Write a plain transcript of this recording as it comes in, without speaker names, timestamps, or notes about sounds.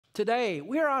Today,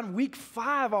 we are on week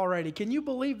 5 already. Can you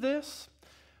believe this?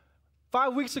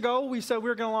 5 weeks ago, we said we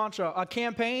were going to launch a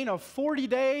campaign of 40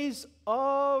 days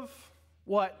of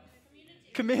what?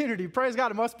 Community. Praise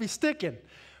God, it must be sticking.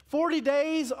 40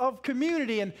 days of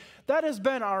community, and that has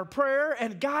been our prayer.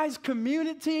 And guys,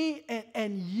 community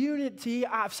and unity,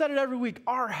 I've said it every week,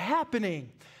 are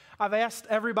happening. I've asked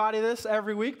everybody this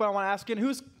every week, but I want to ask again,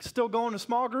 who's still going to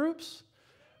small groups?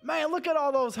 Man, look at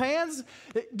all those hands.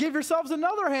 Give yourselves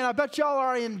another hand. I bet y'all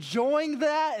are enjoying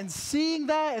that and seeing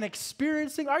that and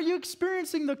experiencing. Are you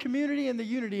experiencing the community and the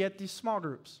unity at these small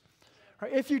groups?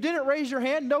 Right? If you didn't raise your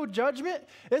hand, no judgment.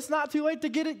 It's not too late to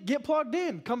get plugged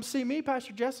in. Come see me,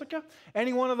 Pastor Jessica.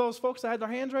 Any one of those folks that had their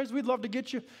hands raised, we'd love to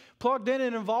get you plugged in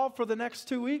and involved for the next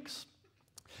 2 weeks.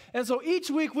 And so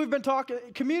each week we've been talking,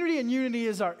 community and unity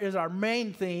is our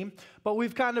main theme, but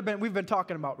we've been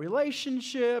talking about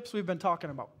relationships, we've been talking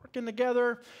about working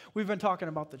together, we've been talking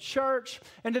about the church,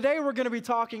 and today we're going to be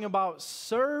talking about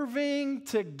serving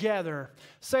together.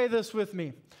 Say this with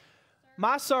me.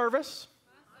 My service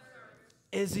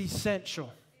is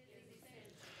essential.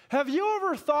 Have you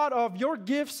ever thought of your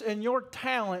gifts and your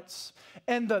talents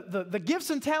and the gifts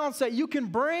and talents that you can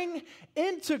bring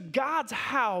into God's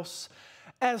house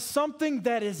as something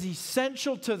that is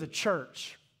essential to the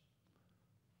church?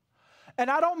 And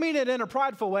I don't mean it in a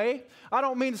prideful way. I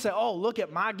don't mean to say, oh, look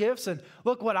at my gifts and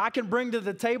look what I can bring to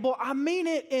the table. I mean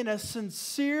it in a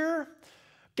sincere,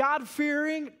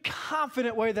 God-fearing,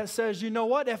 confident way that says, you know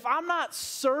what? If I'm not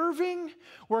serving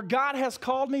where God has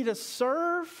called me to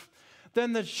serve,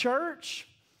 then the church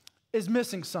is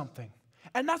missing something.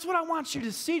 And that's what I want you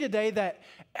to see today, that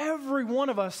every one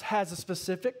of us has a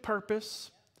specific purpose,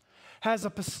 has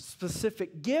a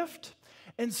specific gift,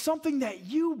 and something that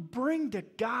you bring to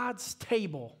God's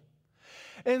table.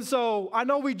 And so I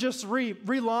know we just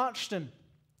relaunched and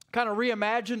kind of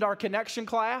reimagined our connection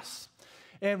class.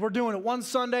 And we're doing it one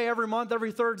Sunday every month,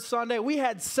 every third Sunday. We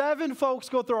had 7 folks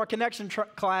go through our connection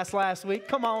class last week.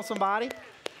 Come on, somebody.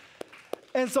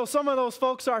 And so some of those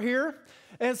folks are here.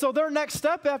 And so their next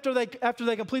step after they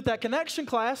complete that connection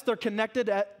class, they're connected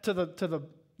to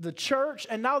the church,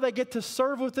 and now they get to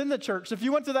serve within the church. If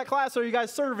you went to that class, are you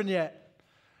guys serving yet?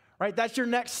 Right? That's your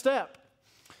next step.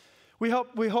 We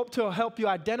hope to help you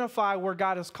identify where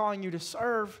God is calling you to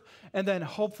serve, and then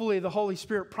hopefully the Holy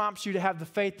Spirit prompts you to have the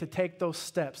faith to take those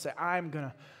steps. That I'm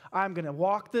gonna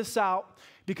walk this out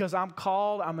because I'm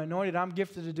called, I'm anointed, I'm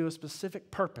gifted to do a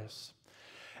specific purpose.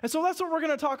 And so that's what we're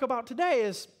going to talk about today,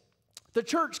 is the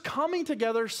church coming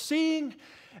together, seeing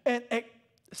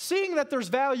that there's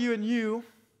value in you.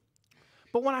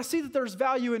 But when I see that there's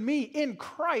value in me, in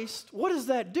Christ, what does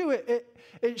that do?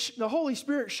 The Holy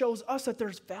Spirit shows us that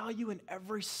there's value in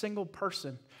every single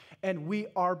person, and we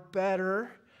are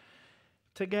better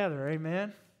together.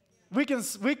 Amen? We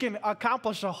can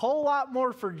accomplish a whole lot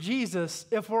more for Jesus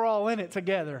if we're all in it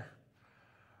together,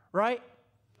 right?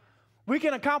 We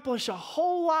can accomplish a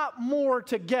whole lot more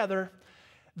together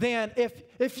than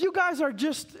if you guys are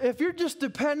if you're just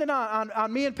dependent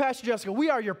on me and Pastor Jessica. We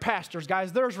are your pastors,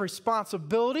 guys. There's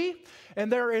responsibility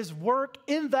and there is work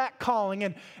in that calling.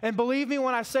 And believe me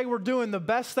when I say we're doing the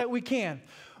best that we can.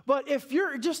 But if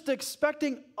you're just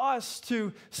expecting us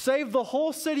to save the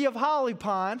whole city of Holly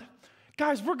Pond,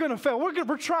 guys, we're going to fail.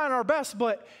 We're trying our best,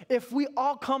 but if we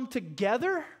all come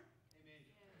together,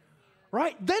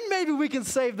 right, then maybe we can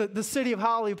save the city of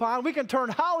Holly Pond. We can turn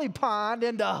Holly Pond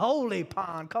into Holy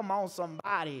Pond. Come on,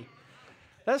 somebody.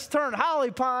 Let's turn Holly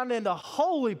Pond into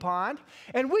Holy Pond,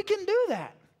 and we can do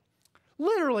that.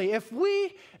 Literally, if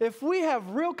we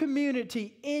have real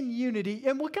community in unity,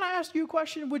 and can I ask you a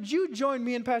question? Would you join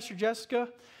me and Pastor Jessica?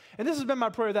 And this has been my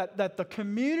prayer, that the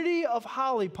community of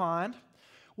Holly Pond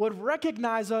would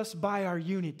recognize us by our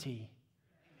unity,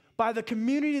 by the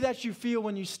community that you feel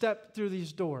when you step through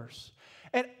these doors.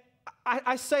 And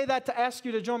I say that to ask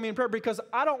you to join me in prayer, because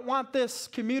I don't want this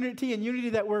community and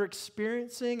unity that we're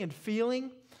experiencing and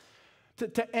feeling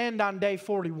to end on day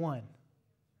 41.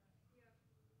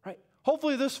 Right?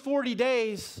 Hopefully this 40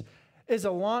 days is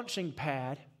a launching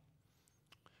pad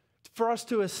for us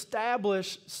to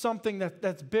establish something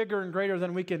that's bigger and greater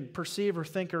than we can perceive or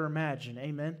think or imagine.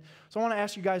 Amen? So I want to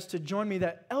ask you guys to join me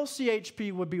that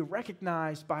LCHP would be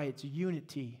recognized by its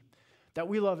unity, that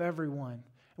we love everyone.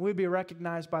 And we'd be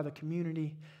recognized by the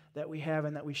community that we have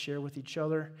and that we share with each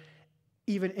other,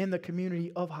 even in the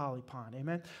community of Holly Pond.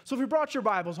 Amen? So if you brought your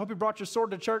Bibles, hope you brought your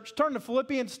sword to church, turn to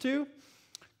Philippians 2.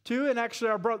 And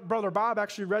actually our brother Bob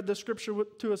actually read the scripture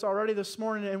to us already this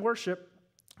morning in worship,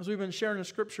 as we've been sharing the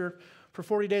scripture for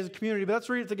 40 days of community. But let's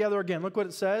read it together again. Look what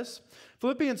it says.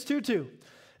 Philippians 2:2.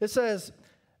 It says,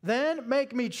 Then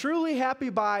make me truly happy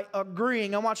by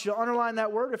agreeing. I want you to underline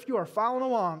that word if you are following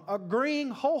along. Agreeing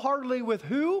wholeheartedly with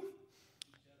who?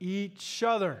 Each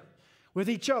other. With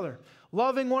each other.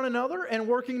 Loving one another and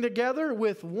working together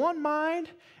with one mind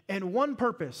and one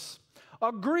purpose.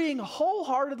 Agreeing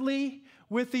wholeheartedly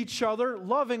with each other,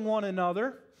 loving one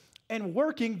another, and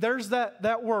working. There's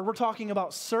that word. We're talking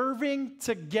about serving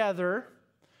together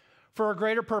for a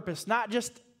greater purpose. Not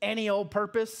just any old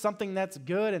purpose, something that's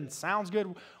good and sounds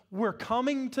good. We're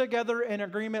coming together in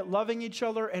agreement, loving each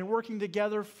other, and working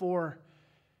together for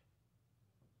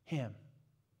Him.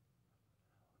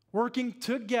 Working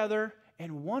together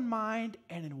in one mind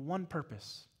and in one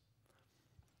purpose.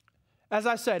 As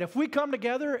I said, if we come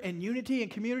together in unity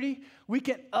and community, we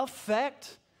can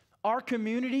affect our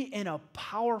community in a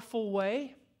powerful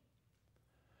way.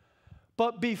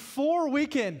 But before we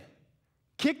can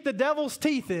kick the devil's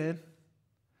teeth in,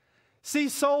 see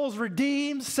souls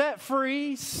redeemed, set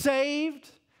free, saved,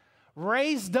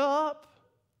 raised up.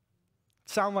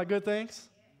 Sound like good things?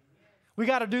 We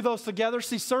got to do those together.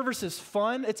 See, service is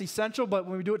fun. It's essential, but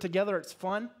when we do it together, it's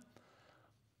fun.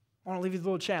 I want to leave you with a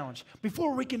little challenge.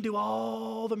 Before we can do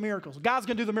all the miracles, God's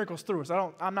going to do the miracles through us.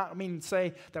 I'm not meaning to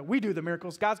say that we do the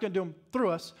miracles. God's going to do them through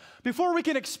us. Before we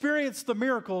can experience the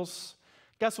miracles,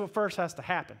 guess what first has to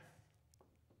happen?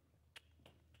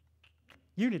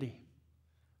 Unity.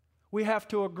 We have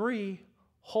to agree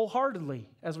wholeheartedly,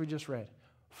 as we just read.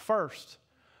 First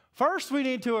we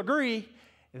need to agree,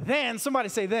 then, somebody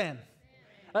say then.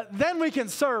 Then we can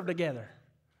serve together,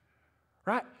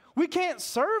 right? We can't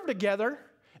serve together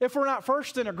if we're not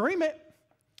first in agreement.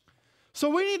 So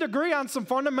we need to agree on some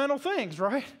fundamental things,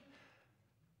 right?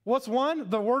 What's one?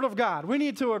 The Word of God. We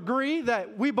need to agree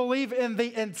that we believe in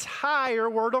the entire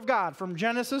Word of God, from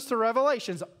Genesis to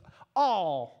Revelations.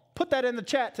 All. Put that in the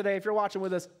chat today if you're watching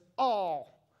with us.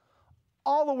 All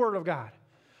the Word of God.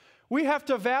 We have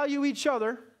to value each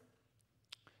other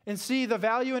and see the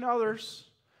value in others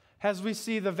as we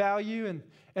see the value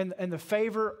and the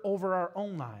favor over our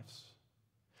own lives.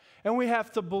 And we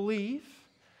have to believe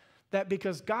that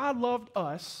because God loved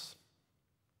us,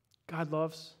 God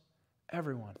loves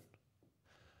everyone.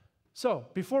 So,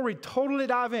 before we totally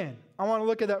dive in, I want to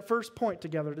look at that first point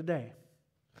together today.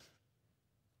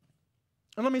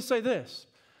 And let me say this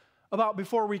about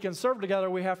before we can serve together,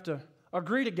 we have to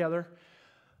agree together.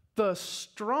 The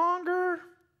stronger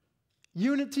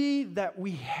unity that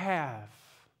we have,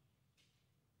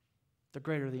 the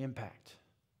greater the impact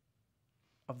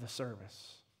of the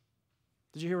service.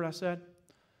 Did you hear what I said?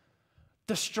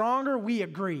 The stronger we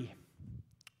agree,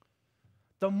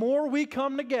 the more we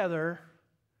come together,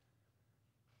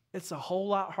 it's a whole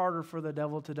lot harder for the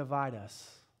devil to divide us.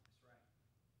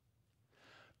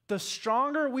 The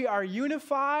stronger we are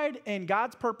unified in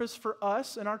God's purpose for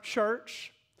us and our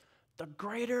church, the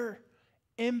greater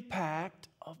impact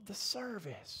of the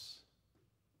service.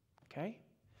 Okay?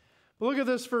 But look at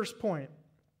this first point.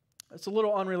 It's a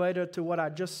little unrelated to what I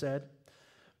just said,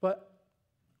 but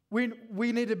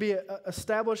we need to be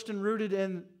established and rooted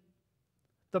in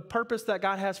the purpose that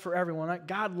God has for everyone. Right?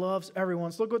 God loves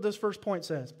everyone. So look what this first point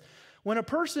says. When a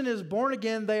person is born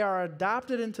again, they are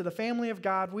adopted into the family of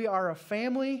God. We are a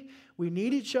family. We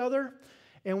need each other,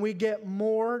 and we get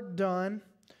more done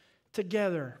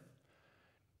together.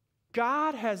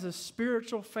 God has a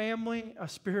spiritual family, a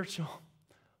spiritual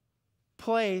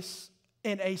place,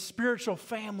 and a spiritual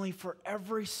family for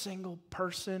every single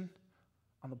person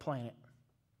on the planet.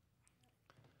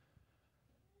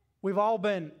 We've all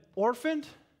been orphaned,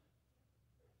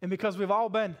 and because we've all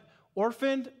been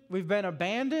orphaned, we've been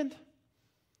abandoned.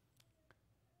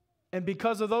 And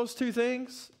because of those two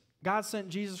things, God sent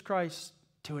Jesus Christ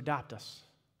to adopt us.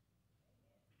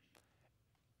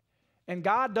 And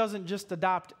God doesn't just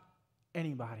adopt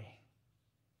anybody.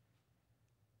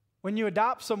 When you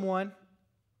adopt someone,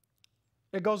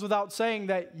 it goes without saying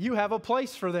that you have a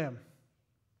place for them.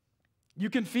 You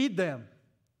can feed them.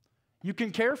 You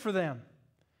can care for them.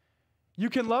 You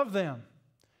can love them.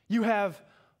 You have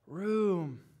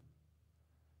room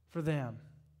for them.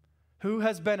 Who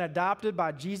has been adopted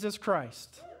by Jesus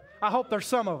Christ? I hope there's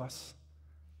some of us.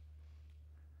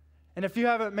 And if you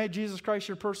haven't made Jesus Christ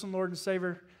your personal Lord and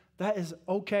Savior, that is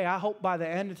okay. I hope by the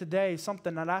end of today,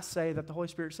 something that I say that the Holy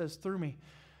Spirit says through me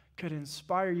could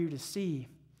inspire you to see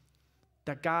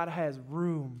that God has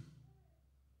room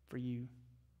for you.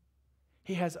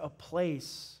 He has a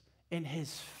place in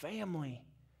His family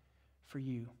for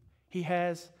you. He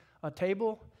has a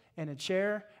table and a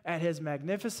chair at His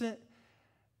magnificent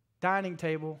dining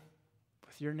table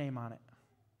with your name on it.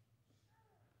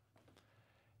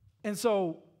 And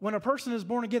so when a person is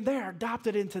born again, they are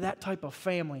adopted into that type of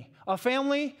family. A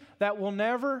family that will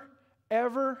never,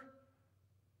 ever,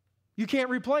 you can't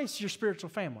replace your spiritual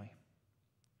family.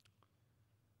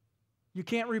 You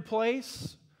can't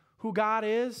replace who God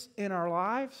is in our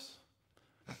lives.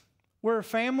 We're a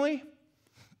family.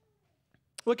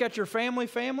 Look at your family.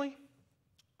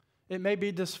 It may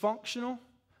be dysfunctional.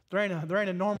 There ain't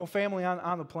a normal family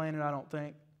on the planet, I don't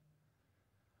think.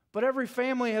 But every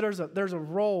family, there's a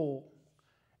role,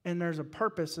 and there's a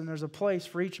purpose, and there's a place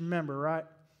for each member, right?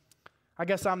 I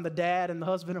guess I'm the dad and the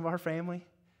husband of our family.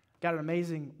 Got an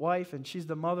amazing wife, and she's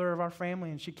the mother of our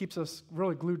family, and she keeps us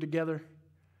really glued together.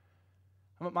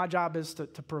 My job is to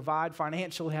provide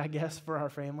financially, I guess, for our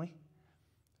family.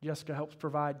 Jessica helps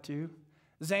provide too.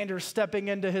 Xander's stepping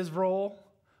into his role.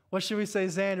 What should we say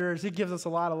Xander is? He gives us a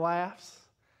lot of laughs.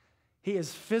 He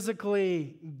is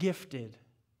physically gifted.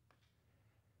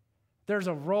 There's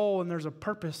a role and there's a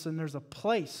purpose and there's a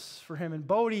place for him. And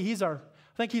Bodie, I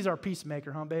think he's our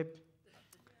peacemaker, huh, babe?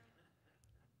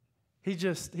 He's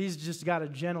just got a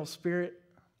gentle spirit.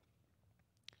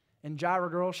 And Jira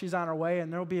girl, she's on her way,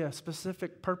 and there'll be a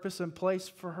specific purpose and place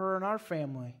for her and our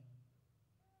family.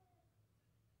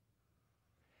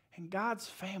 In God's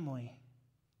family,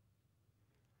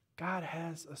 God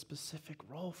has a specific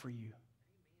role for you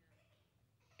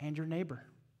and your neighbor.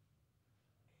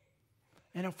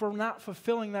 And if we're not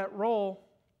fulfilling that role,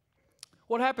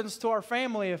 what happens to our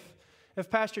family if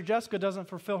Pastor Jessica doesn't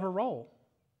fulfill her role?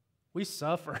 We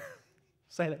suffer.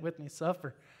 Say that with me,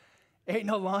 suffer. Ain't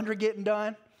no laundry getting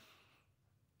done.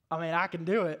 I mean, I can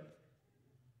do it.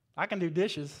 I can do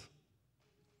dishes.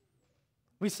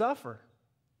 We suffer.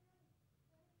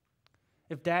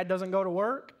 If dad doesn't go to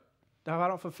work, if I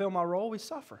don't fulfill my role, we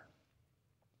suffer.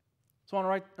 So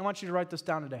I want you to write this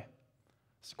down today.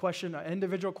 It's a question, an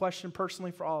individual question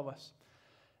personally for all of us.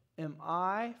 Am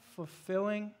I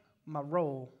fulfilling my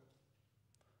role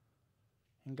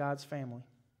in God's family?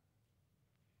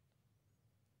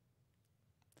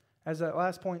 As that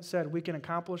last point said, we can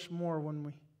accomplish more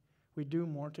when we do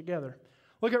more together.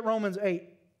 Look at Romans 8.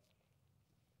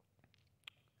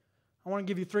 I want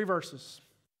to give you 3 verses.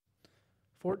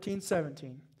 14,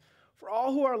 17. For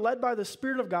all who are led by the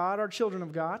Spirit of God are children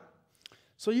of God.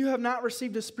 So you have not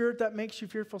received a spirit that makes you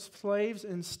fearful slaves.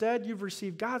 Instead, you've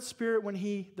received God's Spirit when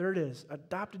He, there it is,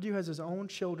 adopted you as His own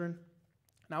children.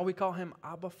 Now we call Him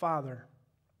Abba Father.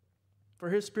 For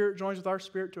His Spirit joins with our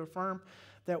spirit to affirm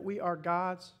that we are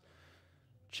God's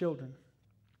children.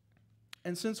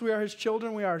 And since we are His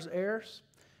children, we are His heirs.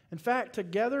 In fact,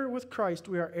 together with Christ,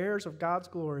 we are heirs of God's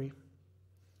glory.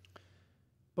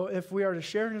 But if we are to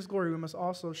share in His glory, we must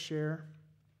also share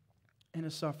in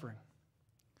His suffering.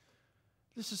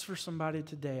 This is for somebody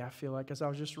today, I feel like, as I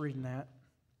was just reading that.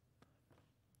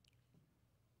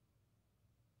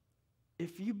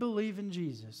 If you believe in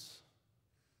Jesus,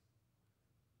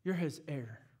 you're His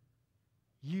heir.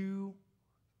 You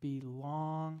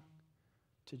belong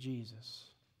to Jesus.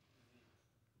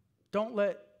 Don't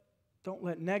let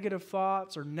negative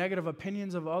thoughts or negative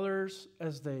opinions of others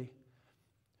as they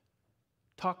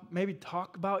talk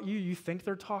about you. You think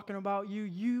they're talking about you.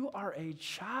 You are a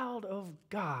child of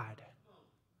God.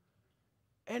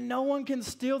 And no one can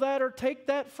steal that or take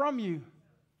that from you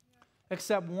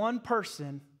except one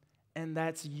person, and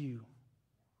that's you.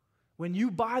 When you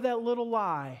buy that little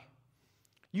lie,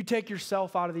 you take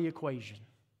yourself out of the equation.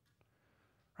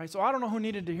 Right? So I don't know who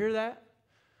needed to hear that,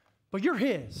 but you're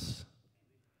His.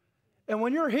 And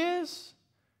when you're His,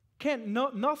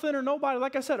 nothing or nobody,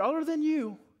 like I said, other than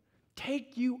you,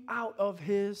 take you out of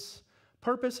His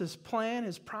purpose, His plan,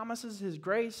 His promises, His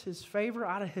grace, His favor,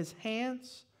 out of His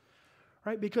hands.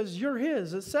 Right? Because you're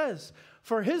His. It says,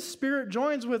 for His Spirit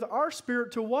joins with our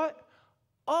spirit to what?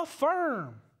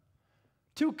 Affirm.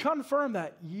 To confirm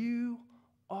that you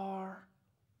are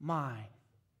mine.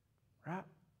 Right?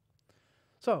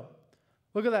 So,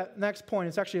 look at that next point.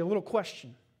 It's actually a little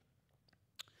question.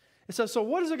 It says, so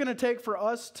what is it going to take for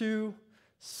us to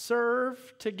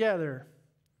serve together?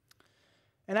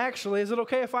 And actually, is it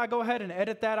okay if I go ahead and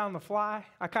edit that on the fly?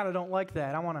 I kind of don't like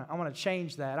that. I want to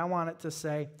change that. I want it to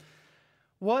say,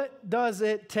 what does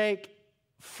it take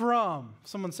from,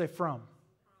 someone say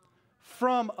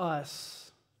from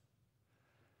us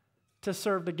to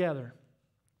serve together?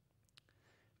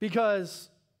 Because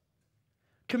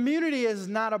community is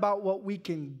not about what we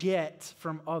can get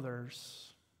from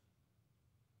others.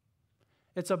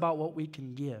 It's about what we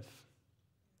can give.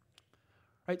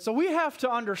 Right? So we have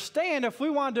to understand, if we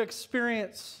want to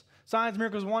experience signs,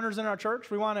 miracles, wonders in our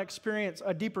church, we want to experience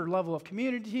a deeper level of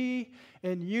community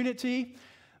and unity,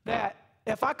 that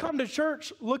if I come to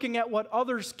church looking at what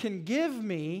others can give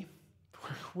me,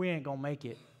 we ain't going to make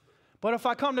it. But if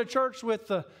I come to church with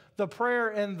the prayer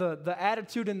and the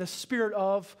attitude and the spirit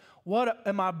of, what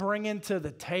am I bringing to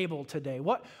the table today?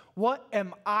 What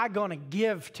am I going to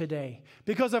give today?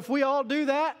 Because if we all do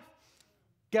that,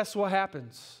 guess what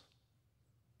happens?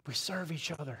 We serve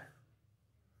each other.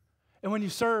 And when you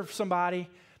serve somebody,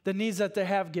 the needs that they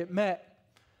have get met.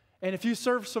 And if you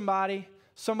serve somebody,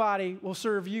 somebody will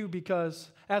serve you,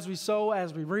 because as we sow,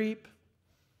 as we reap,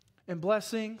 in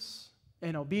blessings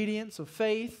and obedience of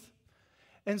faith.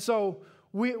 And so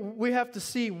we have to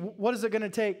see, what is it going to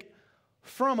take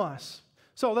from us?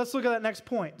 So let's look at that next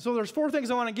point. So there's 4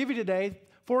 things I want to give you today,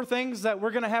 4 things that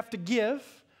we're going to have to give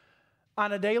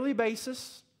on a daily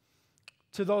basis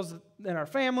to those in our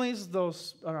families,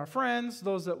 those in our friends,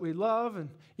 those that we love, and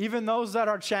even those that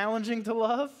are challenging to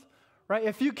love, right?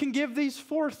 If you can give these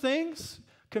 4 things,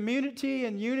 community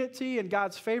and unity and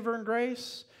God's favor and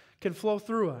grace can flow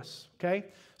through us, okay?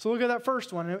 So look at that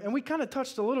first one. And we kind of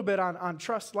touched a little bit on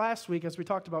trust last week as we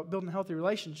talked about building healthy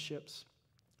relationships.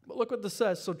 But look what this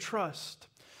says. So trust.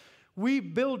 We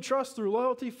build trust through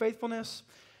loyalty, faithfulness,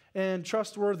 and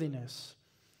trustworthiness.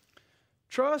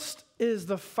 Trust is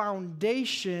the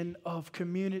foundation of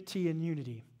community and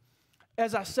unity.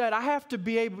 As I said, I have to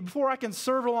be able, before I can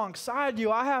serve alongside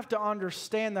you, I have to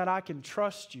understand that I can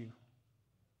trust you.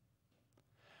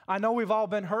 I know we've all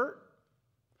been hurt.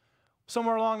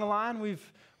 Somewhere along the line,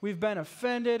 we've been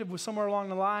offended. Somewhere along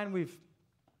the line,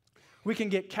 we can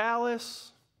get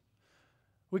callous.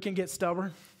 We can get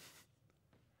stubborn.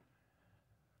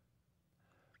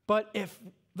 But if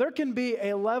there can be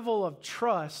a level of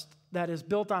trust that is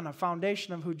built on a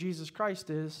foundation of who Jesus Christ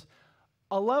is,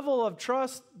 a level of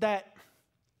trust that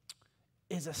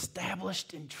is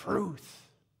established in truth.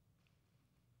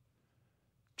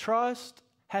 Trust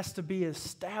has to be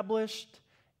established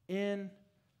in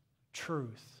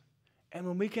truth. And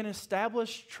when we can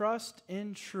establish trust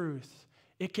in truth,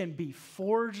 it can be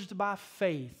forged by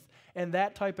faith, and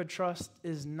that type of trust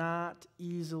is not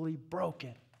easily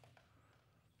broken.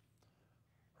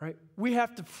 Right? We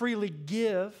have to freely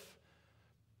give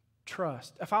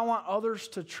trust. If I want others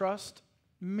to trust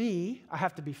me, I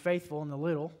have to be faithful in the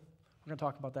little. We're going to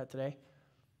talk about that today.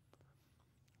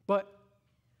 But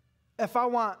if I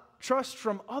want trust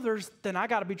from others, then I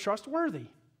got to be trustworthy.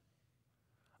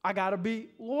 I got to be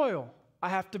loyal. I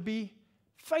have to be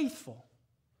faithful.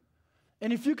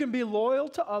 And if you can be loyal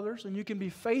to others and you can be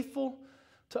faithful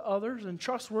to others and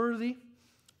trustworthy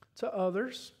to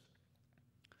others,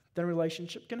 then a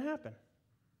relationship can happen.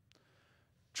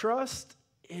 Trust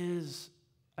is,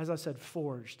 as I said,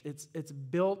 forged. It's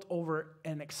built over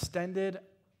an extended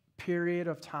period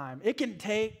of time. It can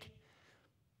take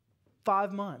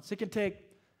 5 months. It can take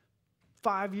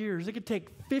 5 years. It can take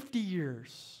 50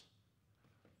 years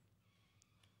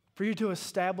for you to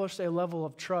establish a level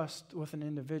of trust with an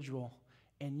individual,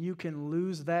 and you can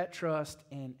lose that trust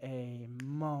in a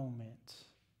moment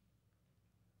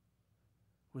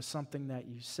with something that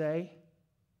you say,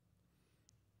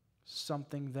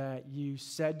 something that you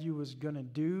said you was going to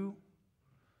do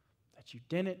that you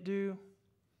didn't do,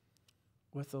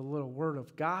 with a little word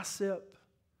of gossip,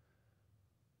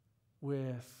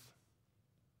 with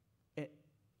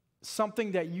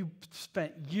something that you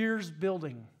spent years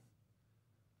building.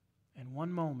 In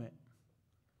one moment,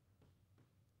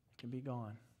 it can be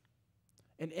gone.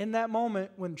 And in that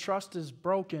moment, when trust is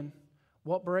broken,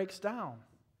 what breaks down?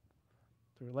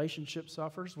 The relationship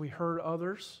suffers. We hurt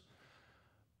others.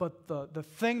 But the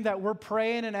thing that we're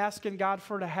praying and asking God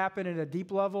for to happen at a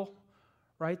deep level,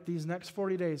 right, these next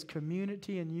 40 days,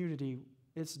 community and unity,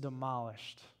 it's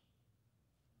demolished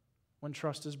when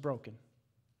trust is broken.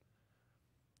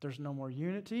 There's no more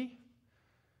unity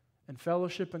and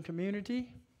fellowship and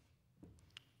community.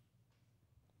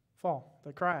 Fall,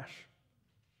 they crash.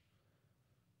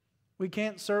 We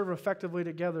can't serve effectively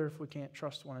together if we can't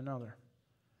trust one another.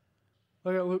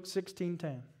 Look at Luke 16:10.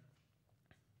 It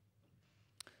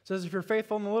says, if you're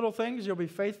faithful in the little things, you'll be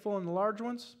faithful in the large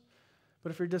ones.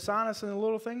 But if you're dishonest in the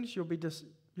little things,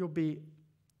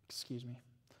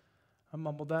 I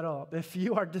mumbled that up. If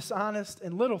you are dishonest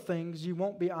in little things, you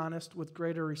won't be honest with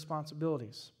greater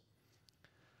responsibilities.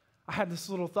 I had this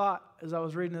little thought as I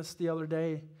was reading this the other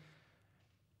day.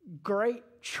 Great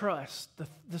trust,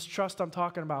 this trust I'm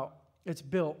talking about, it's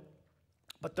built.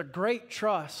 But the great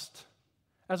trust,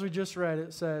 as we just read,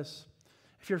 it says,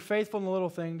 if you're faithful in the little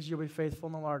things, you'll be faithful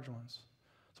in the large ones.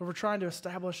 So we're trying to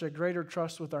establish a greater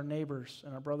trust with our neighbors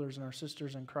and our brothers and our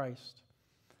sisters in Christ.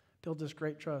 Build this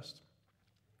great trust.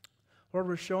 Lord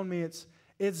was showing me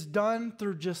it's done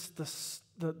through just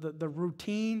the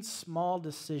routine small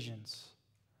decisions.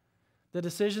 The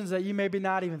decisions that you maybe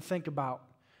not even think about.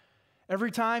 Every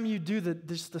time you do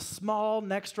the small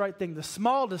next right thing, the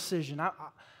small decision,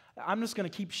 I'm just going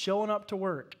to keep showing up to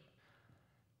work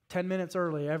 10 minutes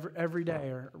early every day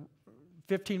or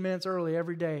 15 minutes early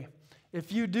every day.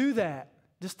 If you do that,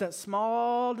 just that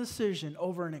small decision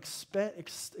over an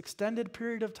extended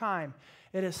period of time,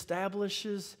 it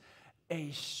establishes a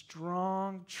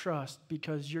strong trust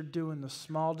because you're doing the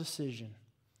small decision.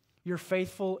 You're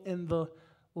faithful in the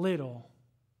little,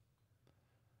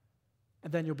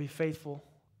 and then you'll be faithful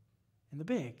in the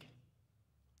big.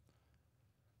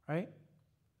 Right?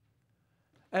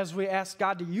 As we ask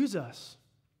God to use us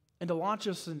and to launch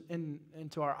us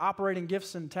into our operating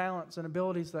gifts and talents and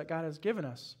abilities that God has given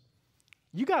us,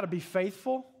 you got to be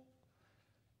faithful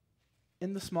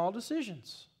in the small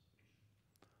decisions.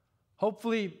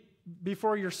 Hopefully,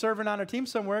 before you're serving on a team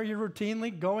somewhere, you're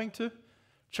routinely going to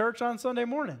church on Sunday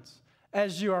mornings.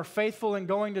 As you are faithful in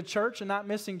going to church and not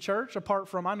missing church, apart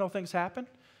from, I know things happen,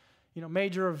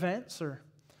 major events or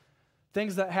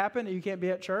things that happen that you can't be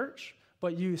at church,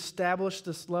 but you establish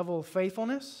this level of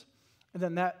faithfulness, and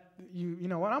then that, you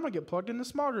know what, I'm going to get plugged into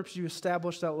small groups. You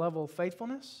establish that level of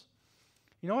faithfulness.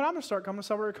 You know what, I'm going to start coming to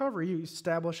Celebrate Recovery. You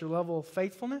establish your level of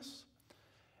faithfulness.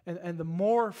 And the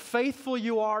more faithful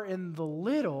you are in the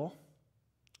little,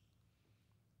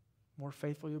 more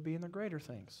faithful you'll be in the greater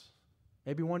things.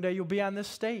 Maybe one day you'll be on this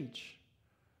stage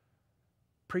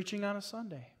preaching on a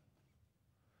Sunday.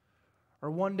 Or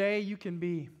one day you can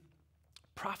be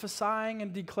prophesying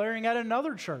and declaring at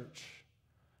another church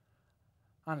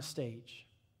on a stage.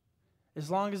 As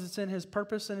long as it's in His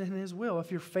purpose and in His will. If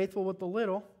you're faithful with the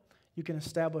little, you can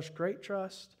establish great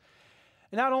trust.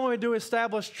 And not only do we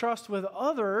establish trust with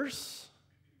others,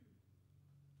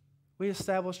 we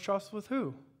establish trust with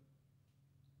who?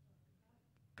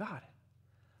 God.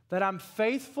 That I'm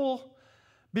faithful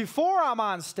before I'm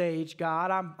on stage,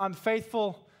 God. I'm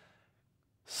faithful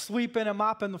sweeping and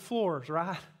mopping the floors,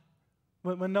 right?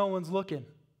 When no one's looking.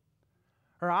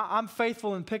 Or I'm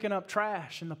faithful in picking up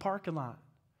trash in the parking lot.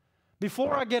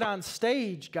 Before I get on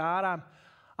stage, God,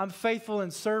 I'm faithful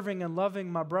in serving and loving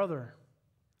my brother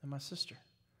and my sister.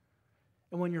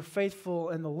 And when you're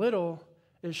faithful in the little,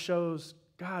 it shows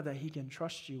God that He can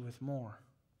trust you with more.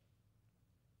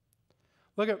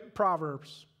 Look at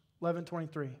Proverbs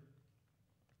 11:23.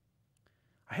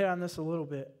 I hit on this a little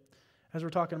bit as we're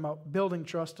talking about building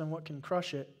trust and what can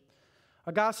crush it.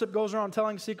 A gossip goes around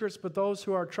telling secrets, but those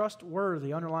who are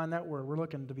trustworthy, underline that word, we're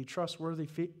looking to be trustworthy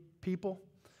people,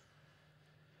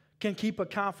 can keep a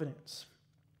confidence.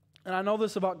 And I know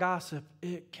this about gossip,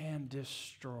 it can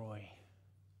destroy.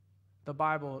 The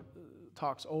Bible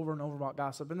talks over and over about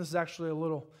gossip, and this is actually a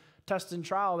little test and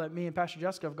trial that me and Pastor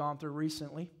Jessica have gone through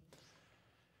recently.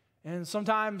 And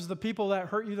sometimes the people that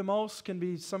hurt you the most can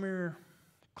be some of your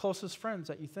closest friends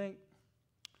that you think.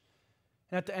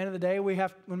 And at the end of the day,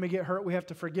 when we get hurt, we have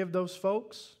to forgive those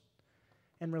folks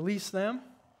and release them.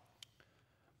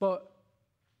 But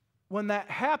when that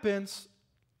happens,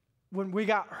 when we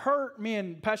got hurt, me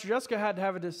and Pastor Jessica had to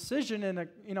have a decision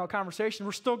and a conversation.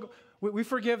 We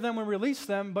forgive them, we release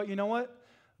them, but you know what?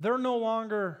 They're no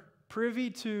longer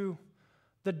privy to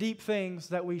the deep things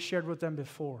that we shared with them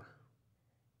before.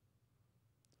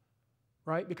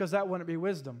 Right? Because that wouldn't be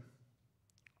wisdom.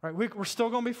 Right? We're still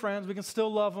going to be friends. We can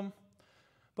still love them.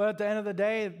 But at the end of the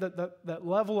day, that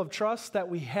level of trust that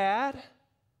we had,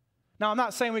 now I'm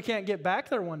not saying we can't get back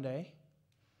there one day,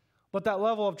 but that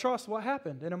level of trust, what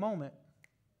happened in a moment?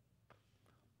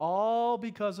 All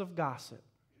because of gossip.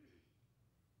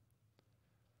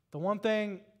 The one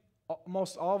thing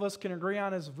most all of us can agree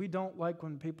on is we don't like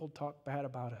when people talk bad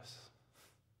about us.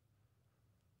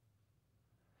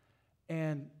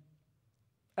 And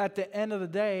at the end of the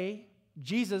day,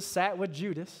 Jesus sat with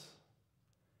Judas,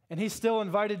 and He still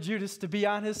invited Judas to be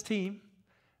on His team,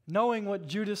 knowing what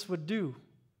Judas would do.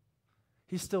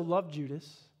 He still loved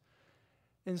Judas.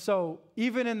 And so,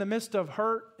 even in the midst of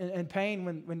hurt and pain,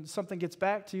 when something gets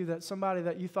back to you, that somebody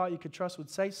that you thought you could trust would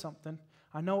say something,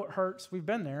 I know it hurts. We've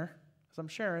been there, as I'm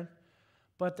sharing.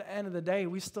 But at the end of the day,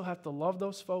 we still have to love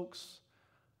those folks,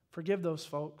 forgive those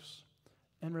folks,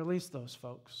 and release those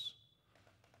folks.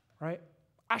 Right?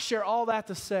 I share all that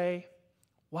to say,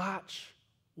 watch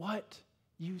what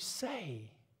you say.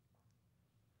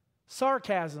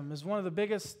 Sarcasm is one of the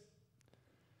biggest,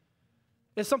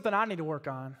 it's something I need to work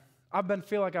on.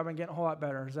 Feel like I've been getting a whole lot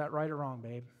better. Is that right or wrong,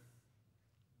 babe?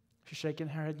 She's shaking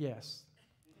her head, yes.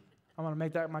 I'm going to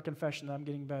make that my confession that I'm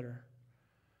getting better.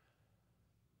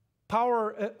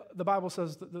 Power, the Bible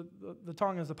says the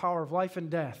tongue is the power of life and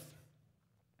death.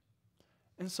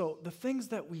 And so the things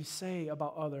that we say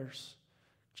about others,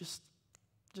 just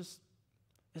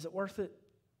is it worth it?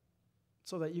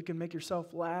 so that you can make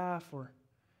yourself laugh, or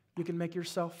you can make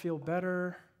yourself feel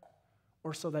better,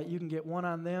 or so that you can get one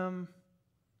on them.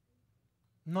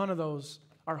 None of those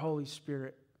are Holy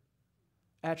Spirit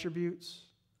attributes.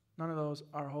 None of those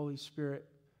are Holy Spirit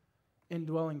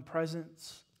indwelling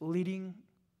presence, leading.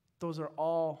 Those are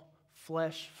all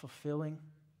flesh fulfilling.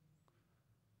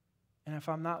 And if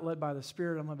I'm not led by the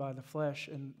Spirit, I'm led by the flesh.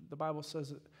 And the Bible says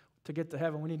that to get to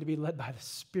heaven, we need to be led by the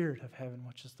Spirit of heaven,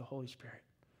 which is the Holy Spirit.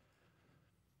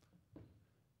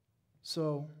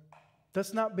 So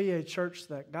let's not be a church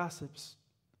that gossips.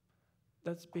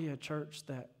 Let's be a church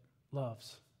that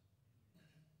loves.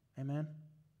 Amen?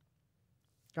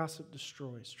 Gossip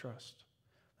destroys trust.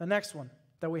 The next one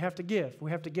that we have to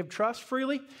give trust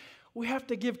freely. We have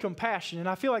to give compassion. And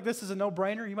I feel like this is a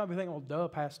no-brainer. You might be thinking, well, duh,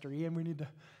 Pastor Ian, we need to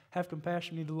have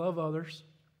compassion, we need to love others.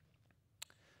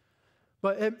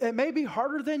 But it may be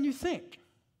harder than you think.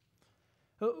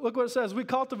 Look what it says.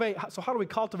 So how do we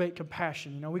cultivate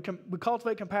compassion? We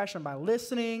cultivate compassion by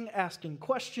listening, asking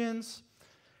questions,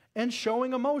 and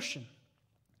showing emotion.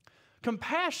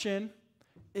 Compassion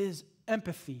is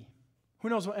empathy. Who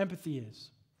knows what empathy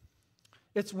is?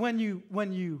 It's when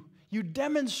you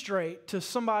demonstrate to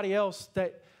somebody else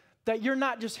that you're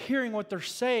not just hearing what they're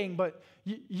saying, but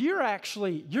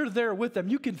you're there with them.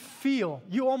 You can feel.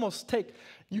 You almost take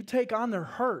on their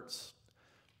hurts.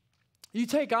 You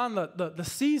take on the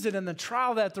season and the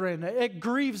trial that they're in. It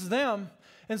grieves them,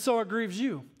 and so it grieves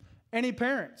you. Any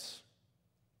parents?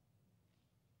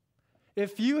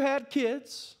 If you had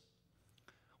kids,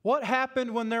 what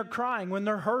happened when they're crying, when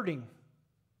they're hurting?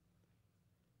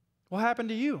 What happened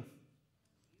to you?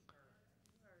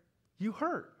 You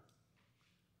hurt.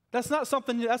 That's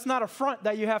not a front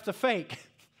that you have to fake.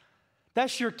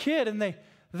 That's your kid, and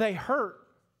they hurt.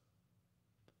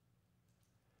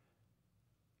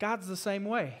 God's the same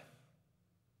way.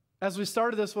 As we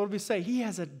started this, what did we say? He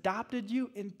has adopted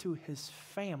you into his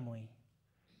family.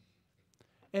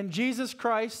 And Jesus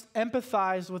Christ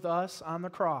empathized with us on the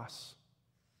cross.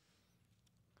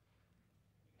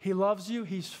 He loves you.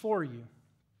 He's for you.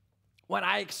 When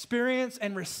I experience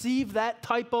and receive that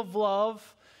type of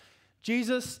love,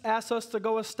 Jesus asks us to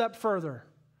go a step further.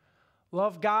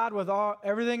 Love God with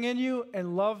everything in you,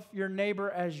 and love your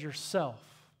neighbor as yourself.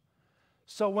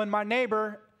 So when my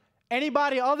neighbor,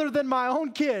 anybody other than my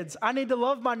own kids, I need to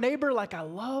love my neighbor like I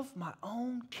love my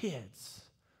own kids.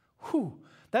 Whew,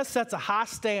 that sets a high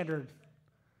standard.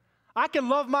 I can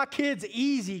love my kids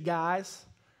easy, guys.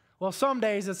 Well, some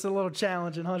days it's a little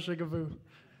challenging, huh, Shikaboo?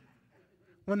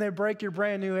 When they break your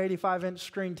brand new 85-inch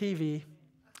screen TV.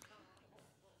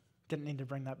 Didn't need to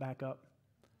bring that back up.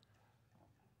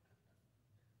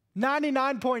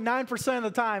 99.9% of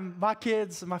the time, my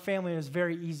kids and my family is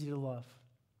very easy to love.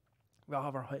 We all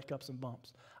have our hiccups and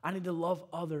bumps. I need to love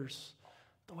others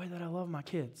the way that I love my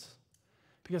kids.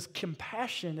 Because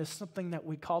compassion is something that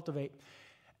we cultivate.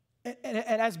 And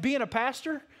as being a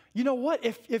pastor, you know what?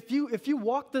 If you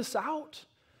walk this out,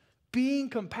 being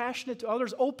compassionate to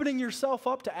others, opening yourself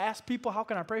up to ask people, how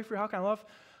can I pray for you? How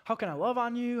can I love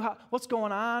on you? What's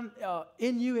going on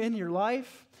in you, in your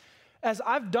life? As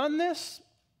I've done this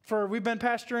we've been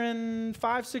pastoring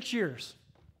 5-6 years.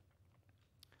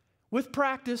 With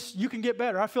practice, you can get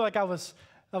better. I feel like I was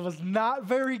not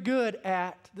very good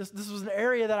at this. This was an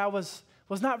area that I was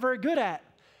not very good at.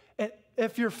 And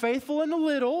if you're faithful in the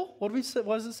little, what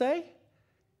does it say?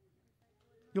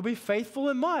 You'll be faithful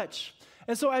in much.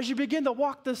 And so as you begin to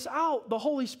walk this out, the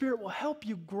Holy Spirit will help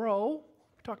you grow.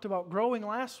 We talked about growing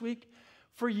last week,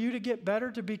 for you to get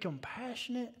better, to be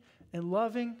compassionate and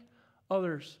loving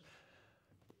others.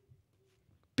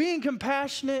 Being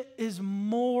compassionate is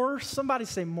more, somebody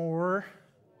say more,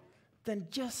 than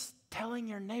just telling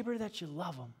your neighbor that you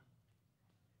love them.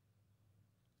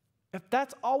 If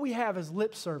that's all we have is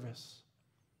lip service,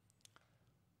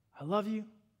 I love you,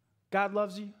 God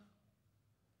loves you,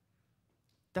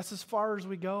 that's as far as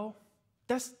we go.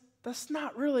 That's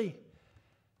not really,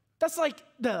 that's like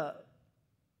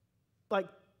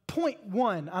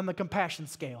 0.1 on the compassion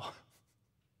scale.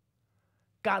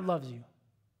 God loves you.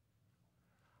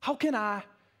 How can I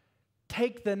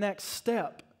take the next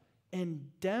step in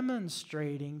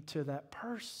demonstrating to that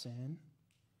person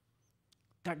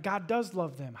that God does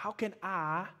love them? How can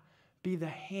I be the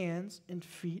hands and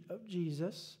feet of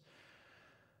Jesus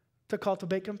to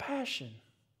cultivate compassion?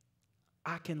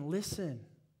 I can listen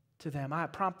to them. I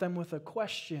prompt them with a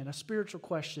question, a spiritual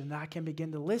question, that I can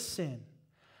begin to listen.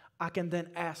 I can then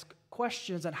ask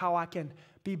questions on how I can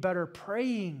be better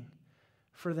praying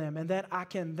for them. And then I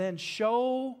can then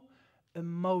show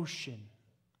emotion.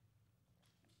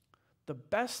 The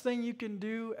best thing you can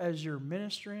do as you're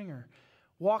ministering or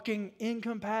Walking in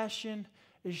compassion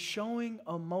is showing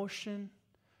emotion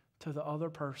to the other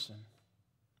person.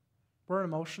 We're an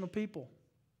emotional people,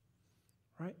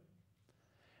 right?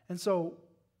 And so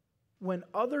when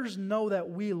others know that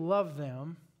we love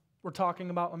them, we're talking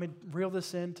about, let me reel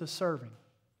this into serving.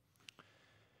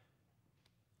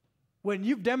 When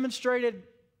you've demonstrated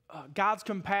God's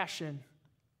compassion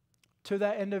to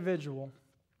that individual,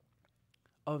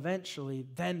 eventually,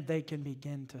 then they can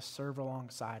begin to serve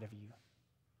alongside of you.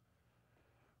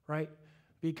 Right?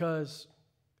 Because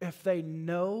if they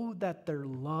know that they're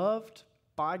loved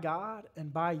by God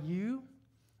and by you,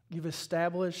 you've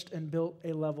established and built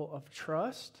a level of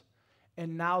trust.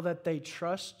 And now that they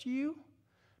trust you,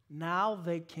 now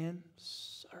they can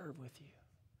serve with you.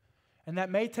 And that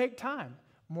may take time.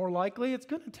 More likely, it's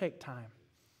going to take time.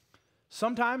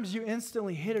 Sometimes you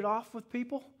instantly hit it off with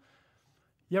people.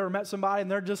 You ever met somebody and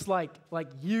they're just like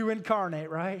you incarnate,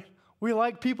 right? We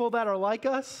like people that are like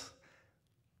us.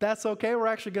 That's okay. We're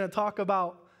actually going to talk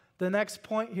about the next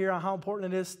point here on how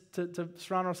important it is to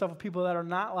surround ourselves with people that are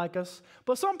not like us.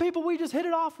 But some people we just hit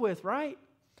it off with, right?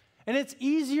 And it's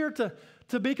easier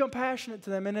to be compassionate to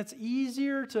them, and it's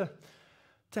easier to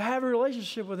have a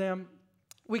relationship with them.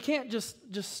 We can't just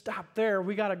stop there.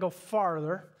 We got to go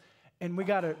farther, and we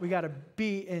got to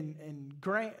be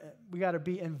we got to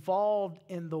be involved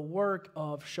in the work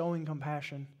of showing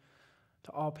compassion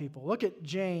to all people. Look at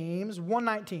James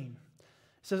 1:19.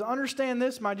 It says, "Understand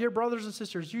this, my dear brothers and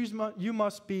sisters, you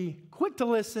must be quick to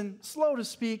listen, slow to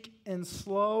speak, and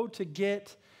slow to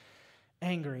get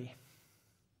angry."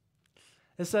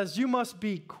 It says, you must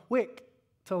be quick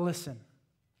to listen.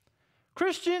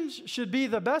 Christians should be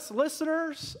the best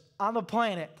listeners on the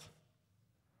planet.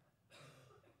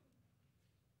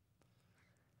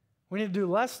 We need to do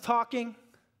less talking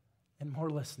and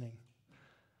more listening.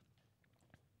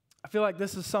 I feel like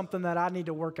this is something that I need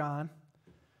to work on.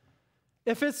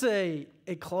 If it's a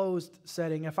closed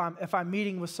setting, if I'm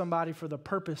meeting with somebody for the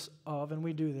purpose of, and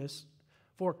we do this,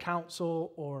 for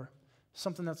counsel or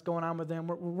something that's going on with them,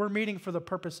 we're meeting for the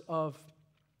purpose of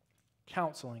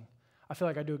counseling. I feel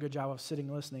like I do a good job of sitting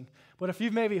and listening. But if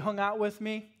you've maybe hung out with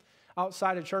me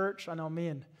outside of church, I know me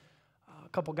and a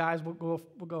couple guys, we'll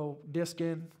go disc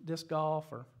golf,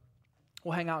 or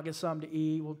we'll hang out, get something to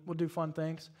eat. We'll do fun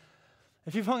things.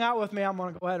 If you've hung out with me, I'm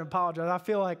going to go ahead and apologize. I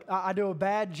feel like I do a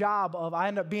bad job I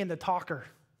end up being the talker.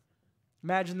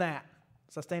 Imagine that.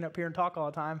 So I stand up here and talk all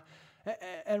the time.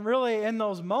 And really, in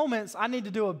those moments, I need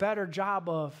to do a better job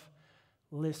of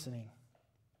listening.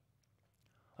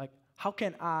 Like, how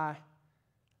can I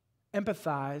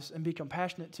empathize and be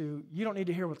compassionate to, you don't need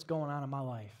to hear what's going on in my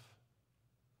life.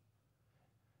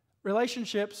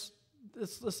 Relationships,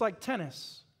 it's like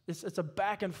tennis. It's a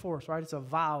back and forth, right? It's a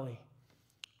volley,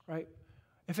 right?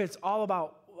 If it's all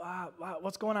about,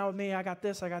 what's going on with me? I got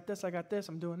this, I got this, I got this.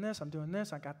 I'm doing this,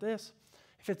 I got this.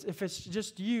 If it's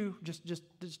just you, just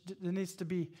it needs to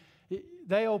be,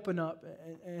 they open up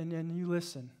and you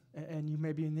listen, and you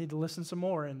maybe need to listen some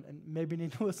more, and maybe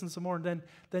need to listen some more, and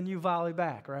then you volley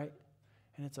back, right?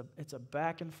 And it's a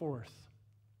back and forth.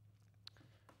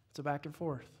 It's a back and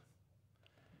forth.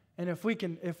 And if we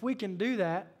can do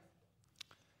that,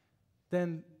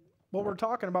 then what we're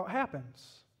talking about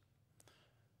happens,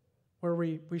 where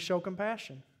we show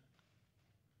compassion.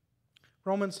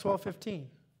 Romans 12:15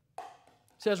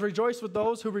 says, "Rejoice with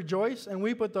those who rejoice and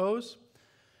weep with those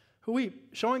who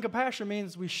weep." Showing compassion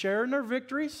means we share in their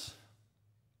victories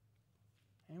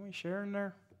and we share in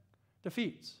their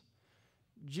defeats.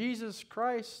 Jesus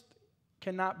Christ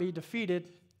cannot be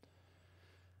defeated,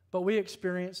 but we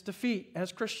experience defeat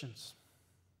as Christians.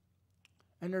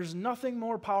 And there's nothing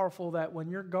more powerful that when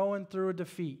you're going through a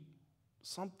defeat,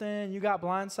 something you got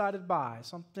blindsided by,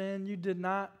 something you did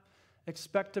not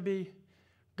expect to be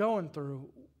going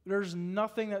through, there's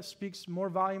nothing that speaks more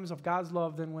volumes of God's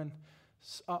love than when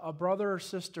a brother or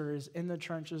sister is in the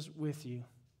trenches with you,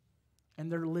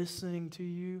 and they're listening to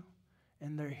you,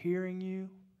 and they're hearing you,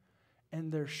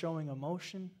 and they're showing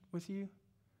emotion with you,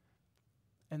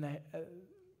 and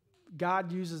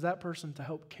God uses that person to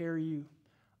help carry you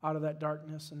out of that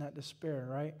darkness and that despair,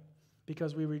 right?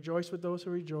 Because we rejoice with those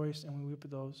who rejoice, and we weep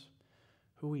with those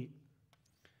who weep.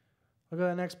 Look at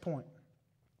that next point.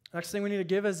 Next thing we need to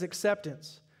give is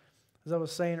acceptance. As I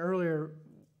was saying earlier,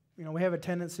 we have a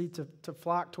tendency to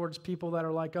flock towards people that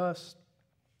are like us.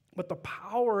 But the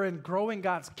power in growing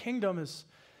God's kingdom is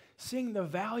seeing the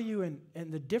value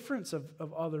and the difference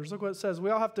of others. Look what it says. We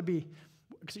all have to be,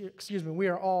 we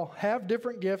all have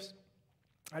different gifts,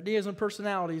 ideas, and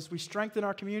personalities. We strengthen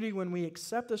our community when we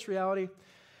accept this reality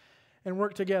and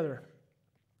work together.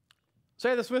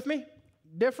 Say this with me.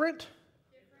 Different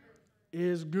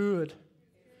is good.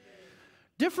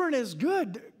 Different is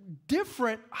good.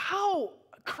 Different, how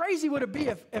crazy would it be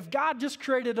if God just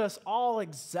created us all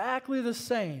exactly the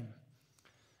same?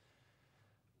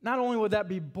 Not only would that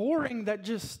be boring,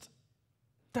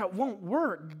 that won't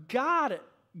work. God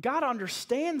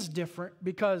understands different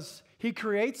because he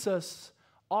creates us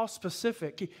all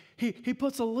specific. He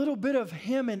puts a little bit of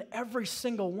him in every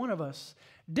single one of us.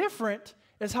 Different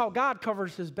is how God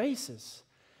covers his bases.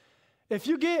 If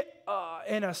you get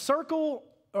in a circle,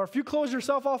 or if you close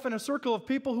yourself off in a circle of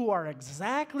people who are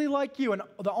exactly like you, and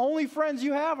the only friends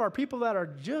you have are people that are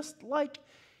just like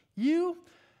you,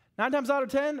 9 times out of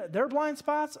 10, their blind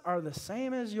spots are the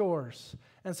same as yours.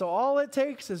 And so all it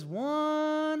takes is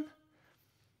one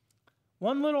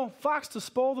little fox to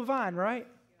spoil the vine, right?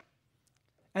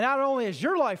 And not only is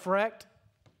your life wrecked,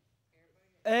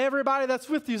 everybody that's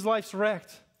with you's life's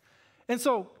wrecked. And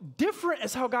so different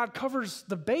is how God covers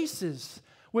the bases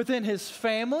within his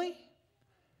family,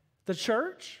 the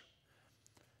church.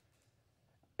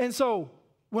 And so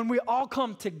when we all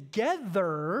come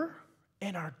together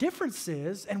in our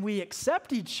differences and we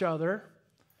accept each other,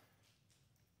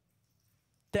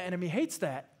 the enemy hates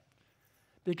that.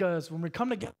 Because when we come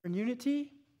together in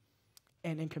unity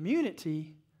and in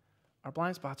community, our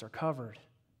blind spots are covered.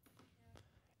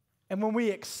 And when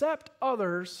we accept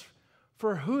others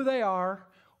for who they are,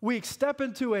 we step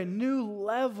into a new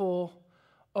level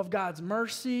of God's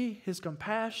mercy, his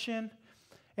compassion,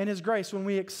 and his grace when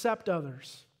we accept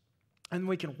others and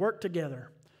we can work together,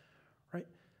 right?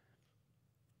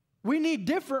 We need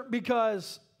different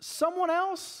because someone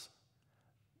else,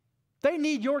 they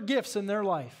need your gifts in their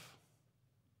life.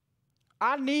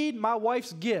 I need my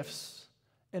wife's gifts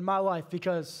in my life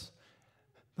because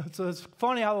it's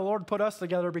funny how the Lord put us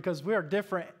together because we are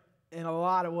different in a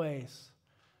lot of ways.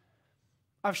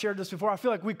 I've shared this before. I feel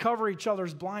like we cover each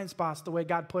other's blind spots the way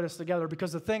God put us together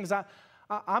because the things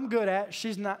I'm good at,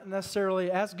 she's not necessarily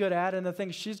as good at, and the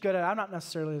things she's good at, I'm not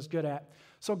necessarily as good at.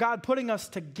 So God putting us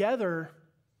together,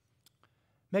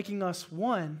 making us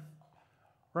one,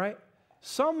 right?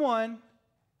 Someone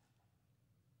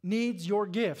needs your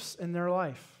gifts in their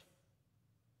life.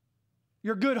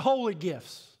 Your good, holy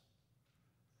gifts.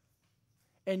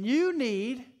 And you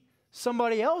need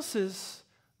somebody else's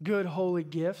good, holy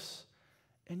gifts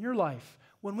in your life.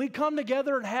 When we come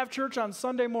together and have church on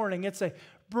Sunday morning, it's a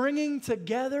bringing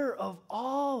together of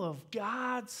all of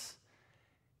God's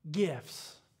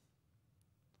gifts.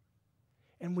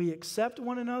 And we accept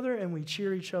one another and we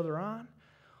cheer each other on.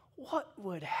 What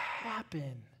would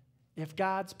happen if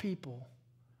God's people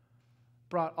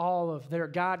brought all of their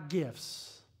God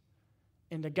gifts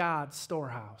into God's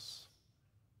storehouse?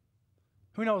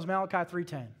 Who knows Malachi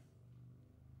 3:10?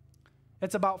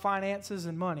 It's about finances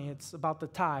and money. It's about the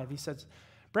tithe. He says,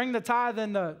 bring the tithe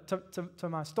to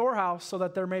my storehouse so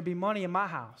that there may be money in my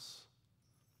house.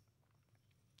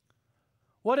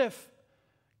 What if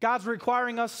God's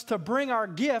requiring us to bring our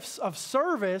gifts of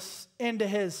service into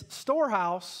his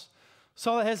storehouse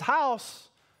so that his house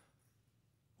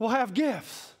will have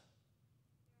gifts?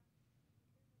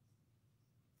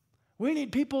 We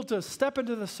need people to step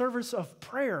into the service of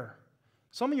prayer.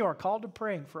 Some of you are called to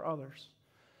praying for others.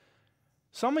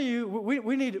 Some of you,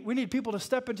 we need people to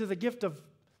step into the gift of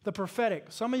the prophetic.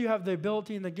 Some of you have the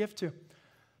ability and the gift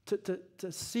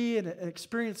to see and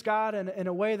experience God in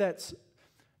a way that's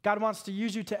God wants to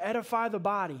use you to edify the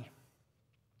body.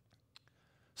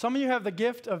 Some of you have the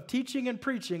gift of teaching and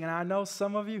preaching, and I know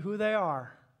some of you who they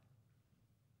are.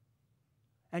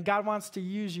 And God wants to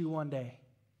use you one day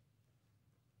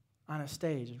on a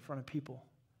stage in front of people.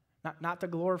 Not to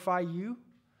glorify you,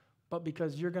 but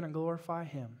because you're going to glorify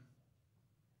him.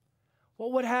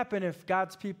 What would happen if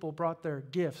God's people brought their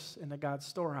gifts into God's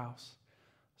storehouse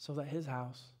so that his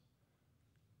house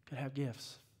could have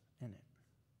gifts in it?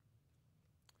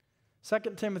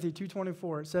 2 Timothy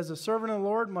 2:24, it says, a servant of the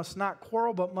Lord must not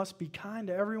quarrel, but must be kind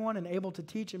to everyone and able to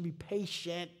teach and be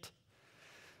patient.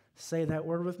 Say that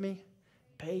word with me.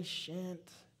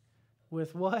 Patient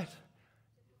with what?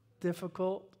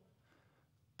 Difficult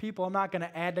people. I'm not going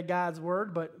to add to God's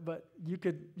word, but you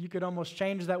could almost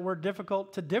change that word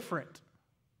difficult to different.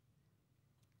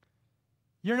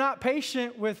 You're not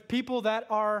patient with people that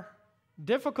are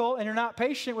difficult, and you're not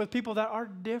patient with people that are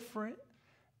different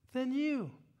than you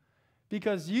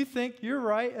because you think you're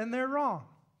right and they're wrong.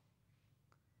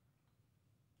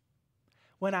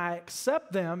 When I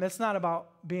accept them, it's not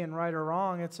about being right or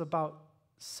wrong. It's about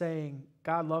saying,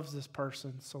 God loves this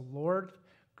person, so Lord,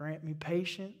 grant me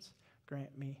patience,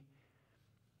 grant me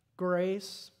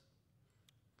grace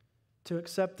to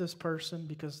accept this person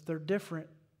because they're different.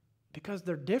 Because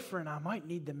they're different, I might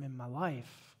need them in my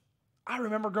life. I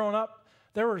remember growing up,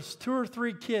 there was 2 or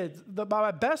 3 kids. The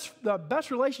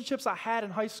best relationships I had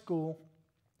in high school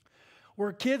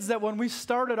were kids that when we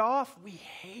started off, we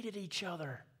hated each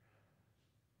other.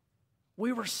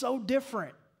 We were so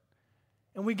different.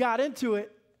 And we got into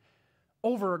it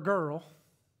over a girl.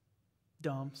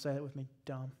 Dumb, say it with me,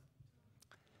 dumb.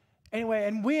 Anyway,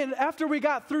 and after we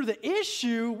got through the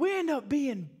issue, we ended up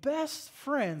being best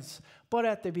friends. But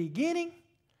at the beginning,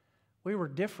 we were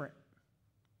different.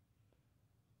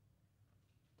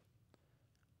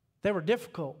 They were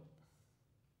difficult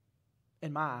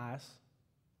in my eyes.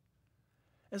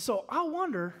 And so I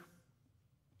wonder,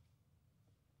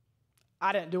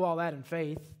 I didn't do all that in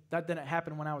faith. That didn't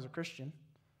happen when I was a Christian.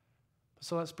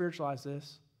 So let's spiritualize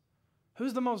this.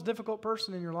 Who's the most difficult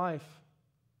person in your life?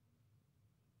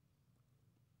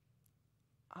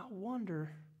 I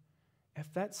wonder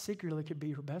if that secretly could be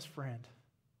your best friend.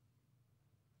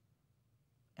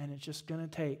 And it's just going to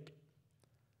take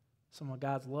some of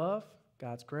God's love,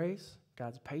 God's grace,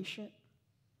 God's patience,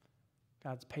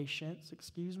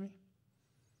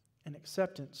 and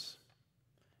acceptance.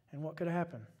 And what could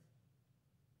happen?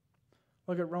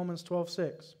 Look at Romans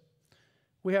 12:6.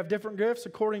 We have different gifts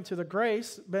according to the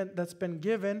grace that's been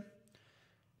given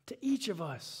to each of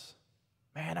us.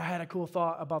 Man, I had a cool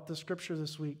thought about this scripture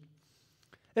this week.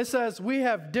 It says we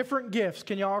have different gifts.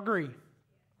 Can y'all agree?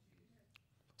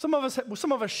 Some of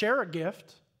us share a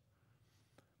gift,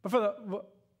 but for the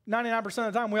 99%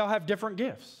 of the time, we all have different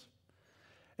gifts.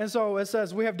 And so it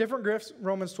says we have different gifts,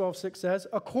 Romans 12:6 says,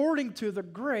 according to the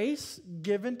grace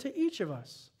given to each of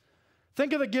us.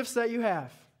 Think of the gifts that you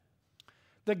have.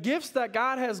 The gifts that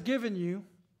God has given you,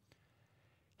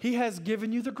 He has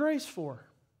given you the grace for.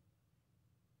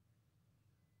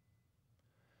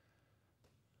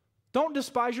 Don't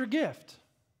despise your gift.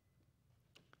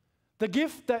 The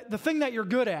thing that you're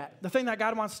good at, the thing that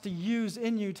God wants to use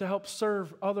in you to help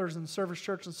serve others and serve His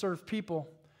church and serve people,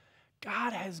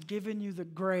 God has given you the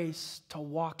grace to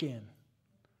walk in.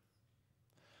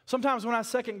 Sometimes when I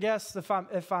second guess if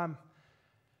I'm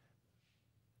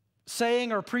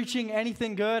saying or preaching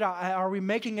anything good, are we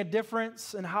making a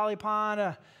difference in Holly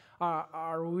Pond?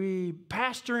 Are we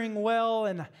pastoring well?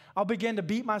 And I'll begin to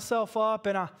beat myself up,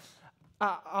 and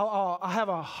I'll have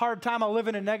a hard time. I'll live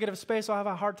in a negative space. I'll have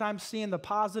a hard time seeing the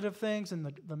positive things and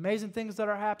the amazing things that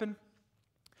are happening.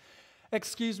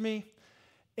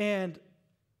 And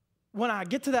when I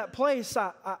get to that place,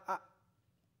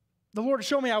 the Lord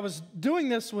showed me I was doing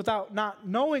this without not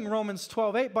knowing Romans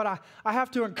 12:8, but I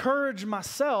have to encourage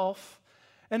myself.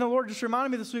 And the Lord just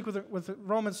reminded me this week with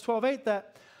Romans 12:8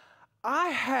 that I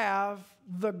have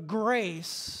the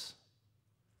grace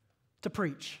to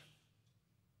preach.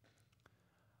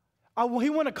 He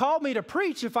wouldn't have called me to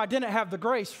preach if I didn't have the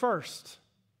grace first,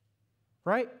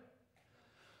 right?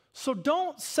 So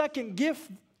don't second guess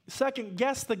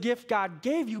the gift God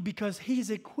gave you, because He's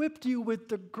equipped you with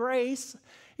the grace.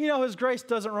 You know, His grace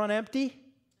doesn't run empty.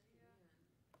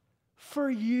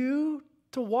 For you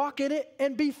to walk in it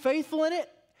and be faithful in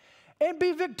it and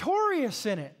be victorious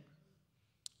in it.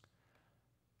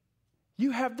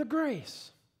 You have the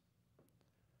grace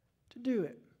to do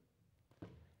it.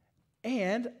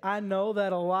 And I know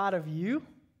that a lot of you,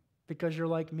 because you're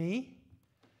like me,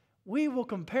 we will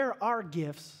compare our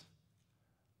gifts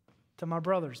to my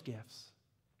brother's gifts.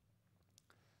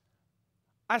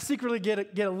 I secretly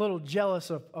get a little jealous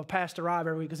of Pastor Rob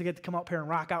every week because I get to come up here and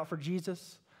rock out for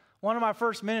Jesus. One of my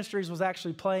first ministries was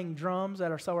actually playing drums at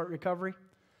our Celebrate Recovery.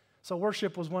 So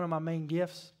worship was one of my main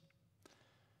gifts.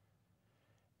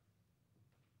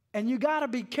 And you got to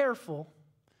be careful,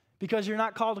 because you're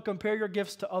not called to compare your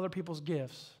gifts to other people's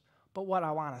gifts. But what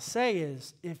I want to say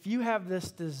is, if you have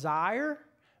this desire,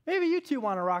 maybe you too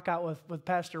want to rock out with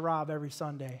Pastor Rob every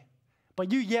Sunday,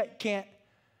 but you yet can't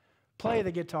play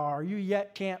the guitar, you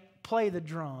yet can't play the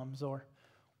drums, or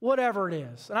whatever it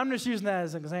is. And I'm just using that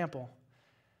as an example.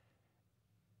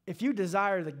 If you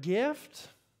desire the gift,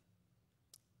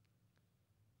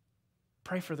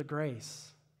 pray for the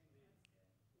grace.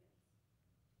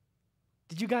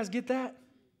 Did you guys get that?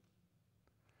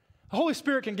 The Holy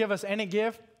Spirit can give us any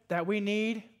gift that we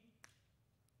need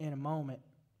in a moment.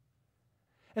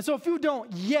 And so if you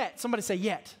don't yet, somebody say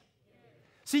yet.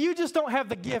 See, you just don't have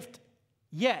the gift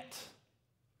yet.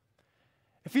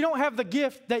 If you don't have the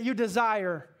gift that you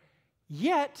desire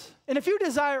yet, and if you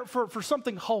desire for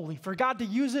something holy, for God to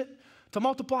use it to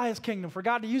multiply His kingdom, for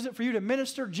God to use it for you to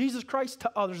minister Jesus Christ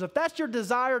to others, if that's your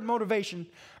desired motivation,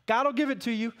 God will give it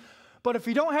to you. But if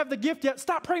you don't have the gift yet,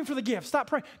 stop praying for the gift. Stop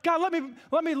praying. God,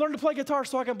 let me learn to play guitar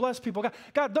so I can bless people.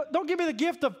 God, don't give me the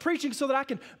gift of preaching so that I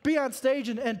can be on stage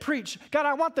and preach. God,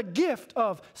 I want the gift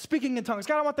of speaking in tongues.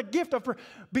 God, I want the gift of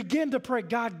begin to pray.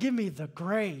 God, give me the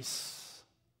grace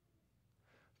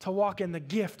to walk in the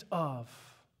gift of.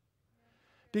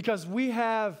 Because we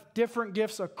have different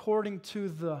gifts according to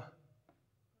the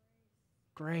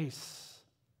grace,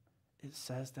 it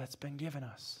says, that's been given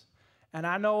us. And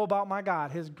I know about my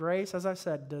God, His grace, as I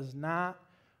said, does not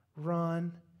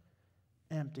run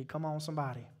empty. Come on,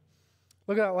 somebody.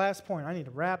 Look at that last point. I need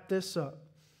to wrap this up.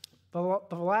 The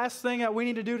last thing that we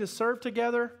need to do to serve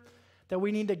together, that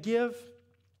we need to give,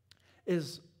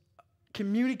 is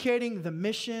communicating the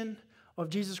mission of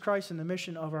Jesus Christ and the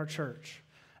mission of our church.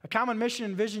 A common mission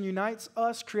and vision unites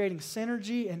us, creating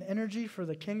synergy and energy for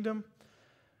the kingdom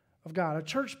of God. A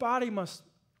church body must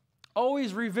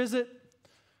always revisit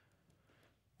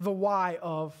the why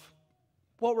of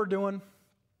what we're doing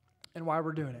and why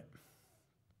we're doing it.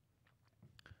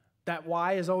 That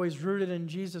why is always rooted in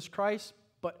Jesus Christ,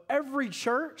 but every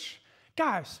church,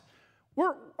 guys,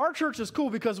 our church is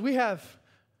cool because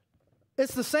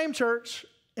it's the same church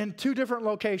in 2 different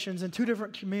locations in 2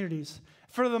 different communities.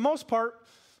 For the most part,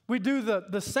 we do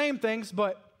the same things,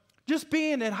 but just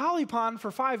being in Holly Pond for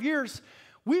 5 years,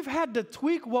 we've had to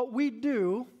tweak what we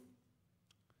do.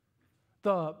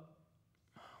 The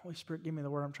Holy Spirit, give me the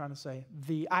word I'm trying to say.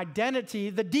 The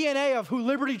identity, the DNA of who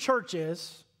Liberty Church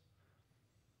is.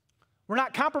 We're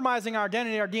not compromising our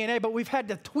identity, our DNA, but we've had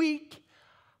to tweak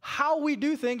how we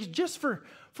do things just for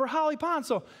Holly Pond.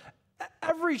 So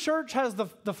every church has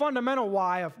the fundamental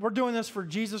why of we're doing this for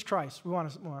Jesus Christ. We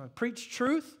want to preach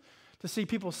truth, to see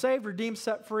people saved, redeemed,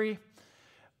 set free.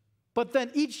 But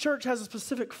then each church has a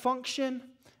specific function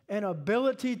and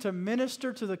ability to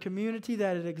minister to the community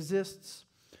that it exists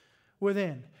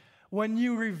within. When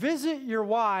you revisit your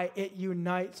why, it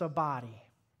unites a body.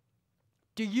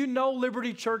 Do you know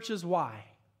Liberty Church's why?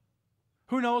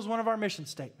 Who knows one of our mission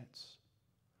statements?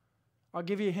 I'll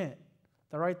give you a hint.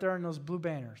 They're right there in those blue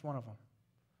banners, one of them.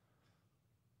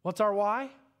 What's our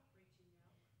why?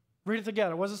 Read it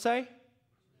together. What does it say?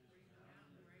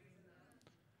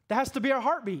 That has to be our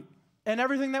heartbeat in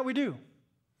everything that we do.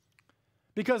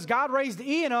 Because God raised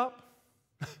Ian up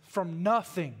from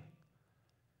nothing.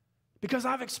 Because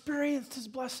I've experienced His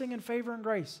blessing and favor and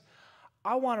grace.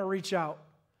 I want to reach out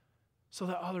so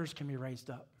that others can be raised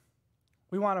up.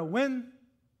 We want to win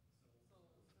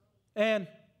and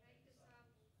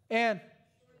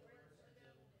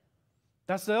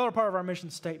that's the other part of our mission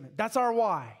statement. That's our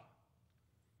why.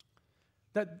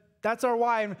 That's our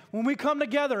why. And when we come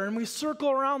together and we circle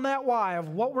around that why of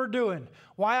what we're doing,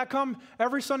 why I come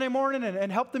every Sunday morning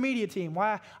and help the media team,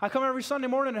 why I come every Sunday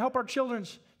morning and help our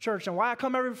children's church, and why I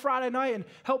come every Friday night and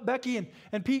help Becky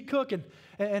and Pete cook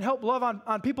and help love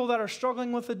on people that are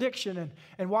struggling with addiction,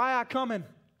 and why I come and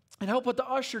help with the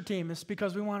usher team is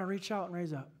because we want to reach out and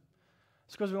raise up.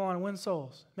 It's because we want to win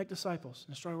souls, make disciples,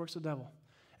 and destroy the works of the devil.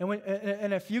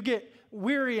 And if you get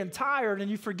weary and tired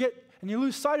and you forget and you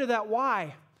lose sight of that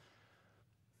why,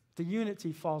 the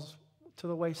unity falls to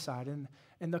the wayside,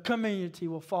 and the community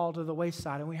will fall to the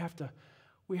wayside, and we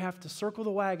have to circle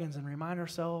the wagons and remind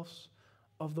ourselves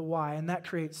of the why, and that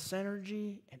creates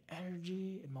synergy and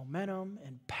energy and momentum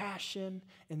and passion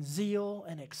and zeal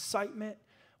and excitement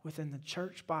within the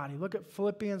church body. Look at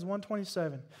Philippians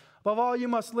 1:27. Above all, you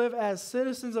must live as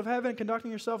citizens of heaven, conducting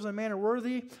yourselves in a manner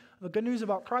worthy of the good news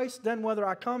about Christ. Then whether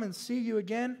I come and see you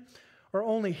again or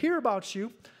only hear about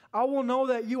you, I will know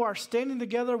that you are standing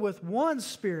together with one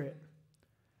spirit.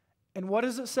 And what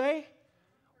does it say?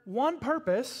 One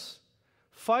purpose,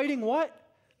 fighting what?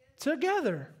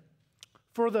 Together.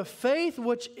 For the faith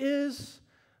which is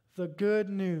the good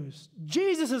news.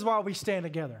 Jesus is why we stand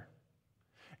together.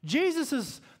 Jesus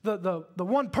is the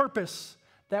one purpose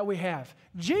that we have.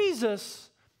 Jesus,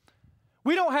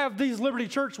 we don't have these Liberty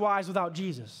Church whys without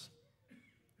Jesus.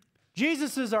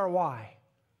 Jesus is our why.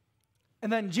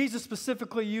 And then Jesus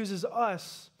specifically uses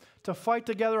us to fight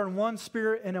together in one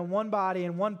spirit and in one body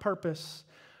and one purpose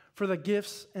for the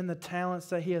gifts and the talents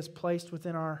that He has placed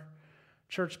within our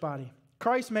church body.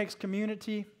 Christ makes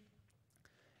community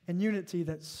and unity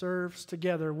that serves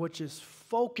together, which is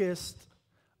focused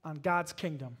on God's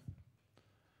kingdom.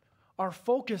 Our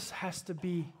focus has to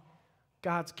be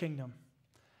God's kingdom.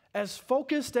 As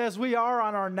focused as we are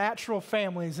on our natural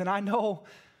families, and I know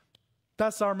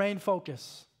that's our main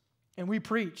focus, and we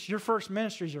preach, your first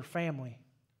ministry is your family.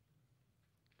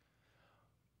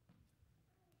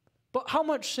 But how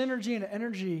much synergy and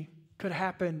energy could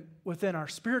happen within our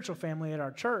spiritual family at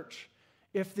our church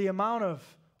if the amount of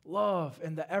love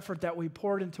and the effort that we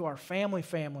poured into our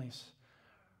families,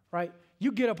 right?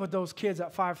 You get up with those kids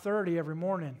at 5:30 every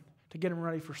morning to get them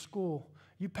ready for school.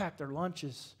 You pack their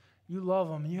lunches. You love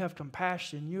them. You have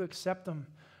compassion. You accept them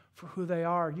for who they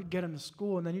are. You get them to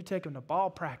school, and then you take them to ball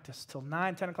practice till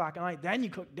 9, 10 o'clock at night. Then you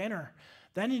cook dinner.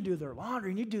 Then you do their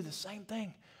laundry, and you do the same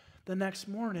thing the next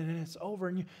morning, and it's over.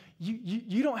 And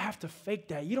you don't have to fake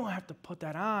that. You don't have to put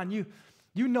that on. You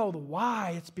know the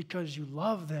why. It's because you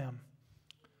love them.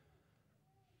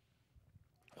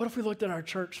 What if we looked at our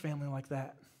church family like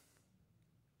that?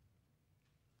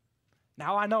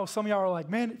 Now I know some of y'all are like,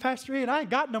 man, Pastor Ian, I ain't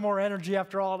got no more energy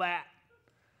after all that.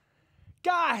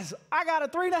 Guys, I got a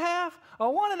 3.5, a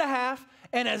 1.5,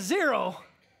 and a 0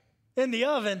 in the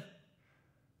oven.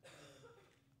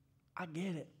 I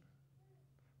get it.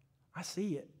 I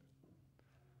see it.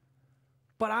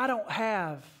 But I don't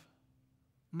have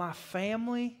my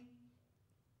family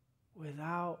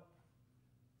without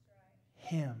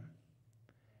Him.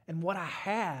 And what I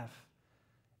have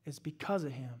is because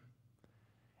of Him.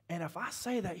 And if I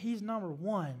say that He's number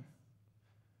one,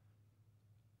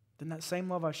 then that same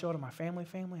love I show to my family,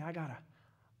 I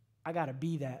gotta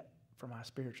be that for my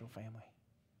spiritual family.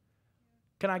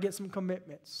 Can I get some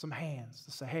commitments, some hands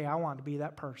to say, hey, I want to be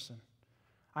that person?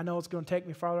 I know it's going to take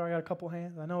me farther. I got a couple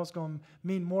hands. I know it's going to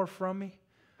mean more from me.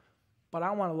 But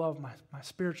I want to love my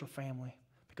spiritual family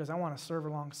because I want to serve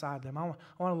alongside them. I want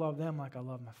to love them like I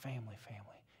love my family.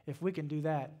 If we can do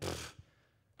that,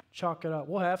 chalk it up.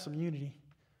 We'll have some unity.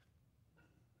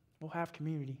 We'll have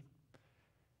community.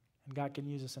 And God can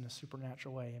use us in a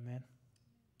supernatural way. Amen.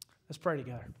 Let's pray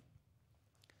together.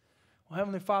 Well,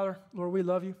 Heavenly Father, Lord, we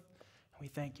love you. And we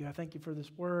thank you. I thank you for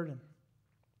this word. And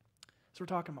so we're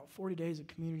talking about 40 days of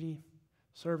community,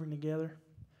 serving together.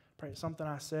 Pray something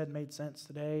I said made sense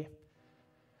today.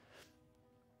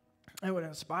 It would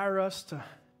inspire us to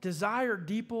desire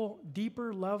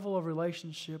deeper level of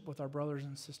relationship with our brothers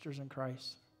and sisters in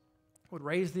Christ. It would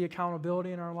raise the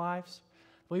accountability in our lives.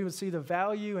 We would see the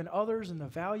value in others and the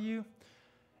value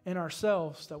in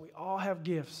ourselves, that we all have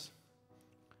gifts.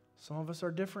 Some of us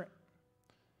are different.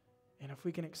 And if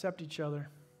we can accept each other,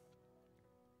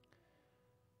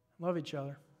 love each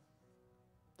other,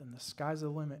 then the sky's the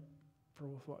limit for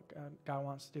what God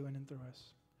wants to do in and through us.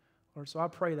 Lord, so I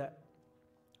pray that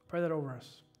over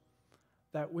us,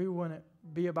 that we wouldn't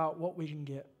be about what we can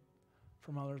get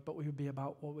from others, but we would be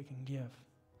about what we can give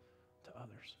to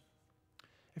others.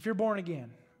 If you're born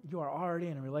again, you are already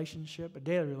in a relationship, a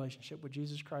daily relationship with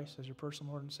Jesus Christ as your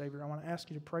personal Lord and Savior. I want to ask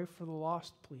you to pray for the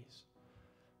lost, please.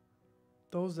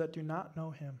 Those that do not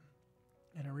know Him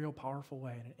in a real powerful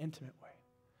way, in an intimate way.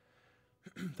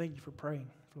 Thank you for praying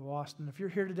for the lost. And if you're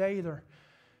here today, either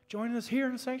joining us here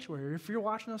in the sanctuary, or if you're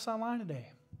watching us online today,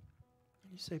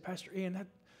 and you say, Pastor Ian,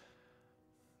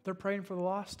 they're praying for the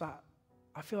lost,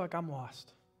 I feel like I'm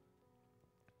lost.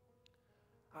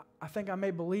 I think I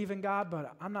may believe in God,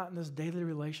 but I'm not in this daily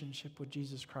relationship with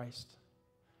Jesus Christ.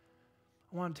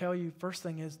 I want to tell you, first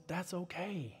thing is, that's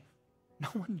okay. No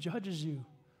one judges you.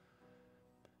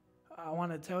 I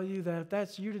want to tell you that if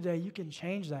that's you today, you can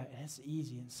change that, and it's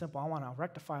easy and simple. I want to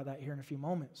rectify that here in a few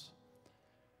moments.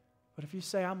 But if you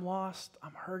say, I'm lost,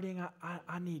 I'm hurting,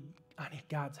 I need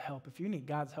God's help. If you need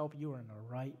God's help, you are in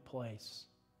the right place.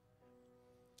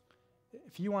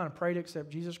 If you want to pray to accept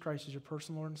Jesus Christ as your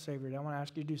personal Lord and Savior, I want to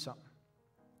ask you to do something.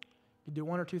 You do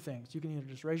one or two things. You can either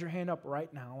just raise your hand up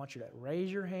right now. I want you to raise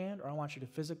your hand, or I want you to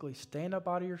physically stand up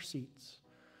out of your seats.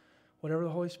 Whatever the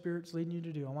Holy Spirit's leading you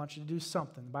to do, I want you to do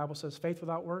something. The Bible says faith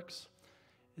without works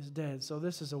is dead. So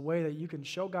this is a way that you can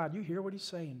show God you hear what He's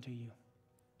saying to you.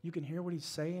 You can hear what He's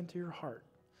saying to your heart.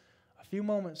 A few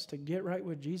moments to get right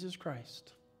with Jesus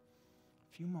Christ.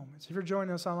 A few moments. If you're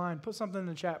joining us online, put something in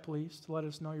the chat, please, to let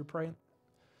us know you're praying.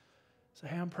 Say,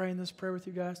 hey, I'm praying this prayer with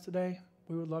you guys today.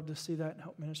 We would love to see that and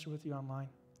help minister with you online.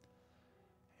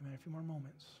 Amen. A few more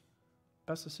moments.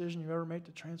 Best decision you've ever made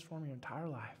to transform your entire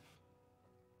life.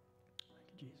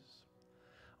 Thank you, Jesus.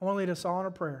 I want to lead us all in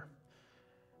a prayer.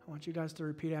 I want you guys to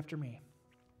repeat after me.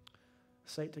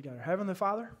 Say it together. Heavenly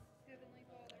Father,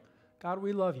 God,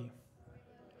 we love you.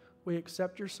 We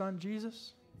accept your Son,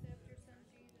 Jesus,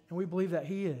 and we believe that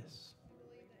He is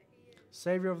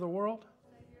Savior of the world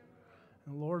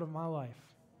and Lord of my life.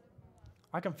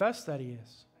 I confess that He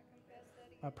is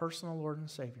my personal Lord and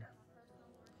Savior.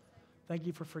 Thank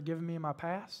you for forgiving me in my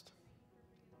past,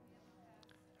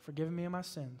 forgiving me in my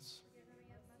sins.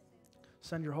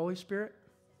 Send your Holy Spirit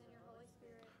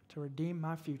to redeem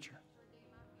my future.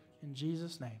 In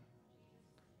Jesus' name,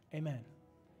 amen.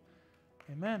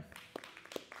 Amen.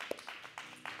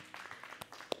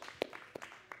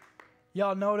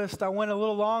 Y'all noticed I went a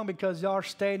little long because y'all are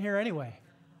staying here anyway.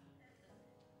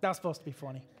 That was supposed to be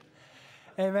funny.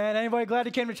 Hey, man, anybody glad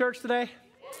you came to church today?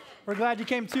 We're glad you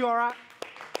came too, all right?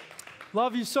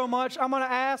 Love you so much. I'm going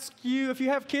to ask you, if you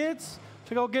have kids,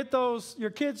 to go get your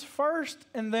kids first,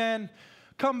 and then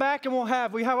come back and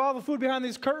we have all the food behind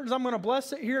these curtains. I'm going to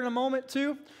bless it here in a moment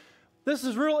too. This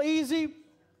is real easy.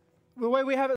 The way we have it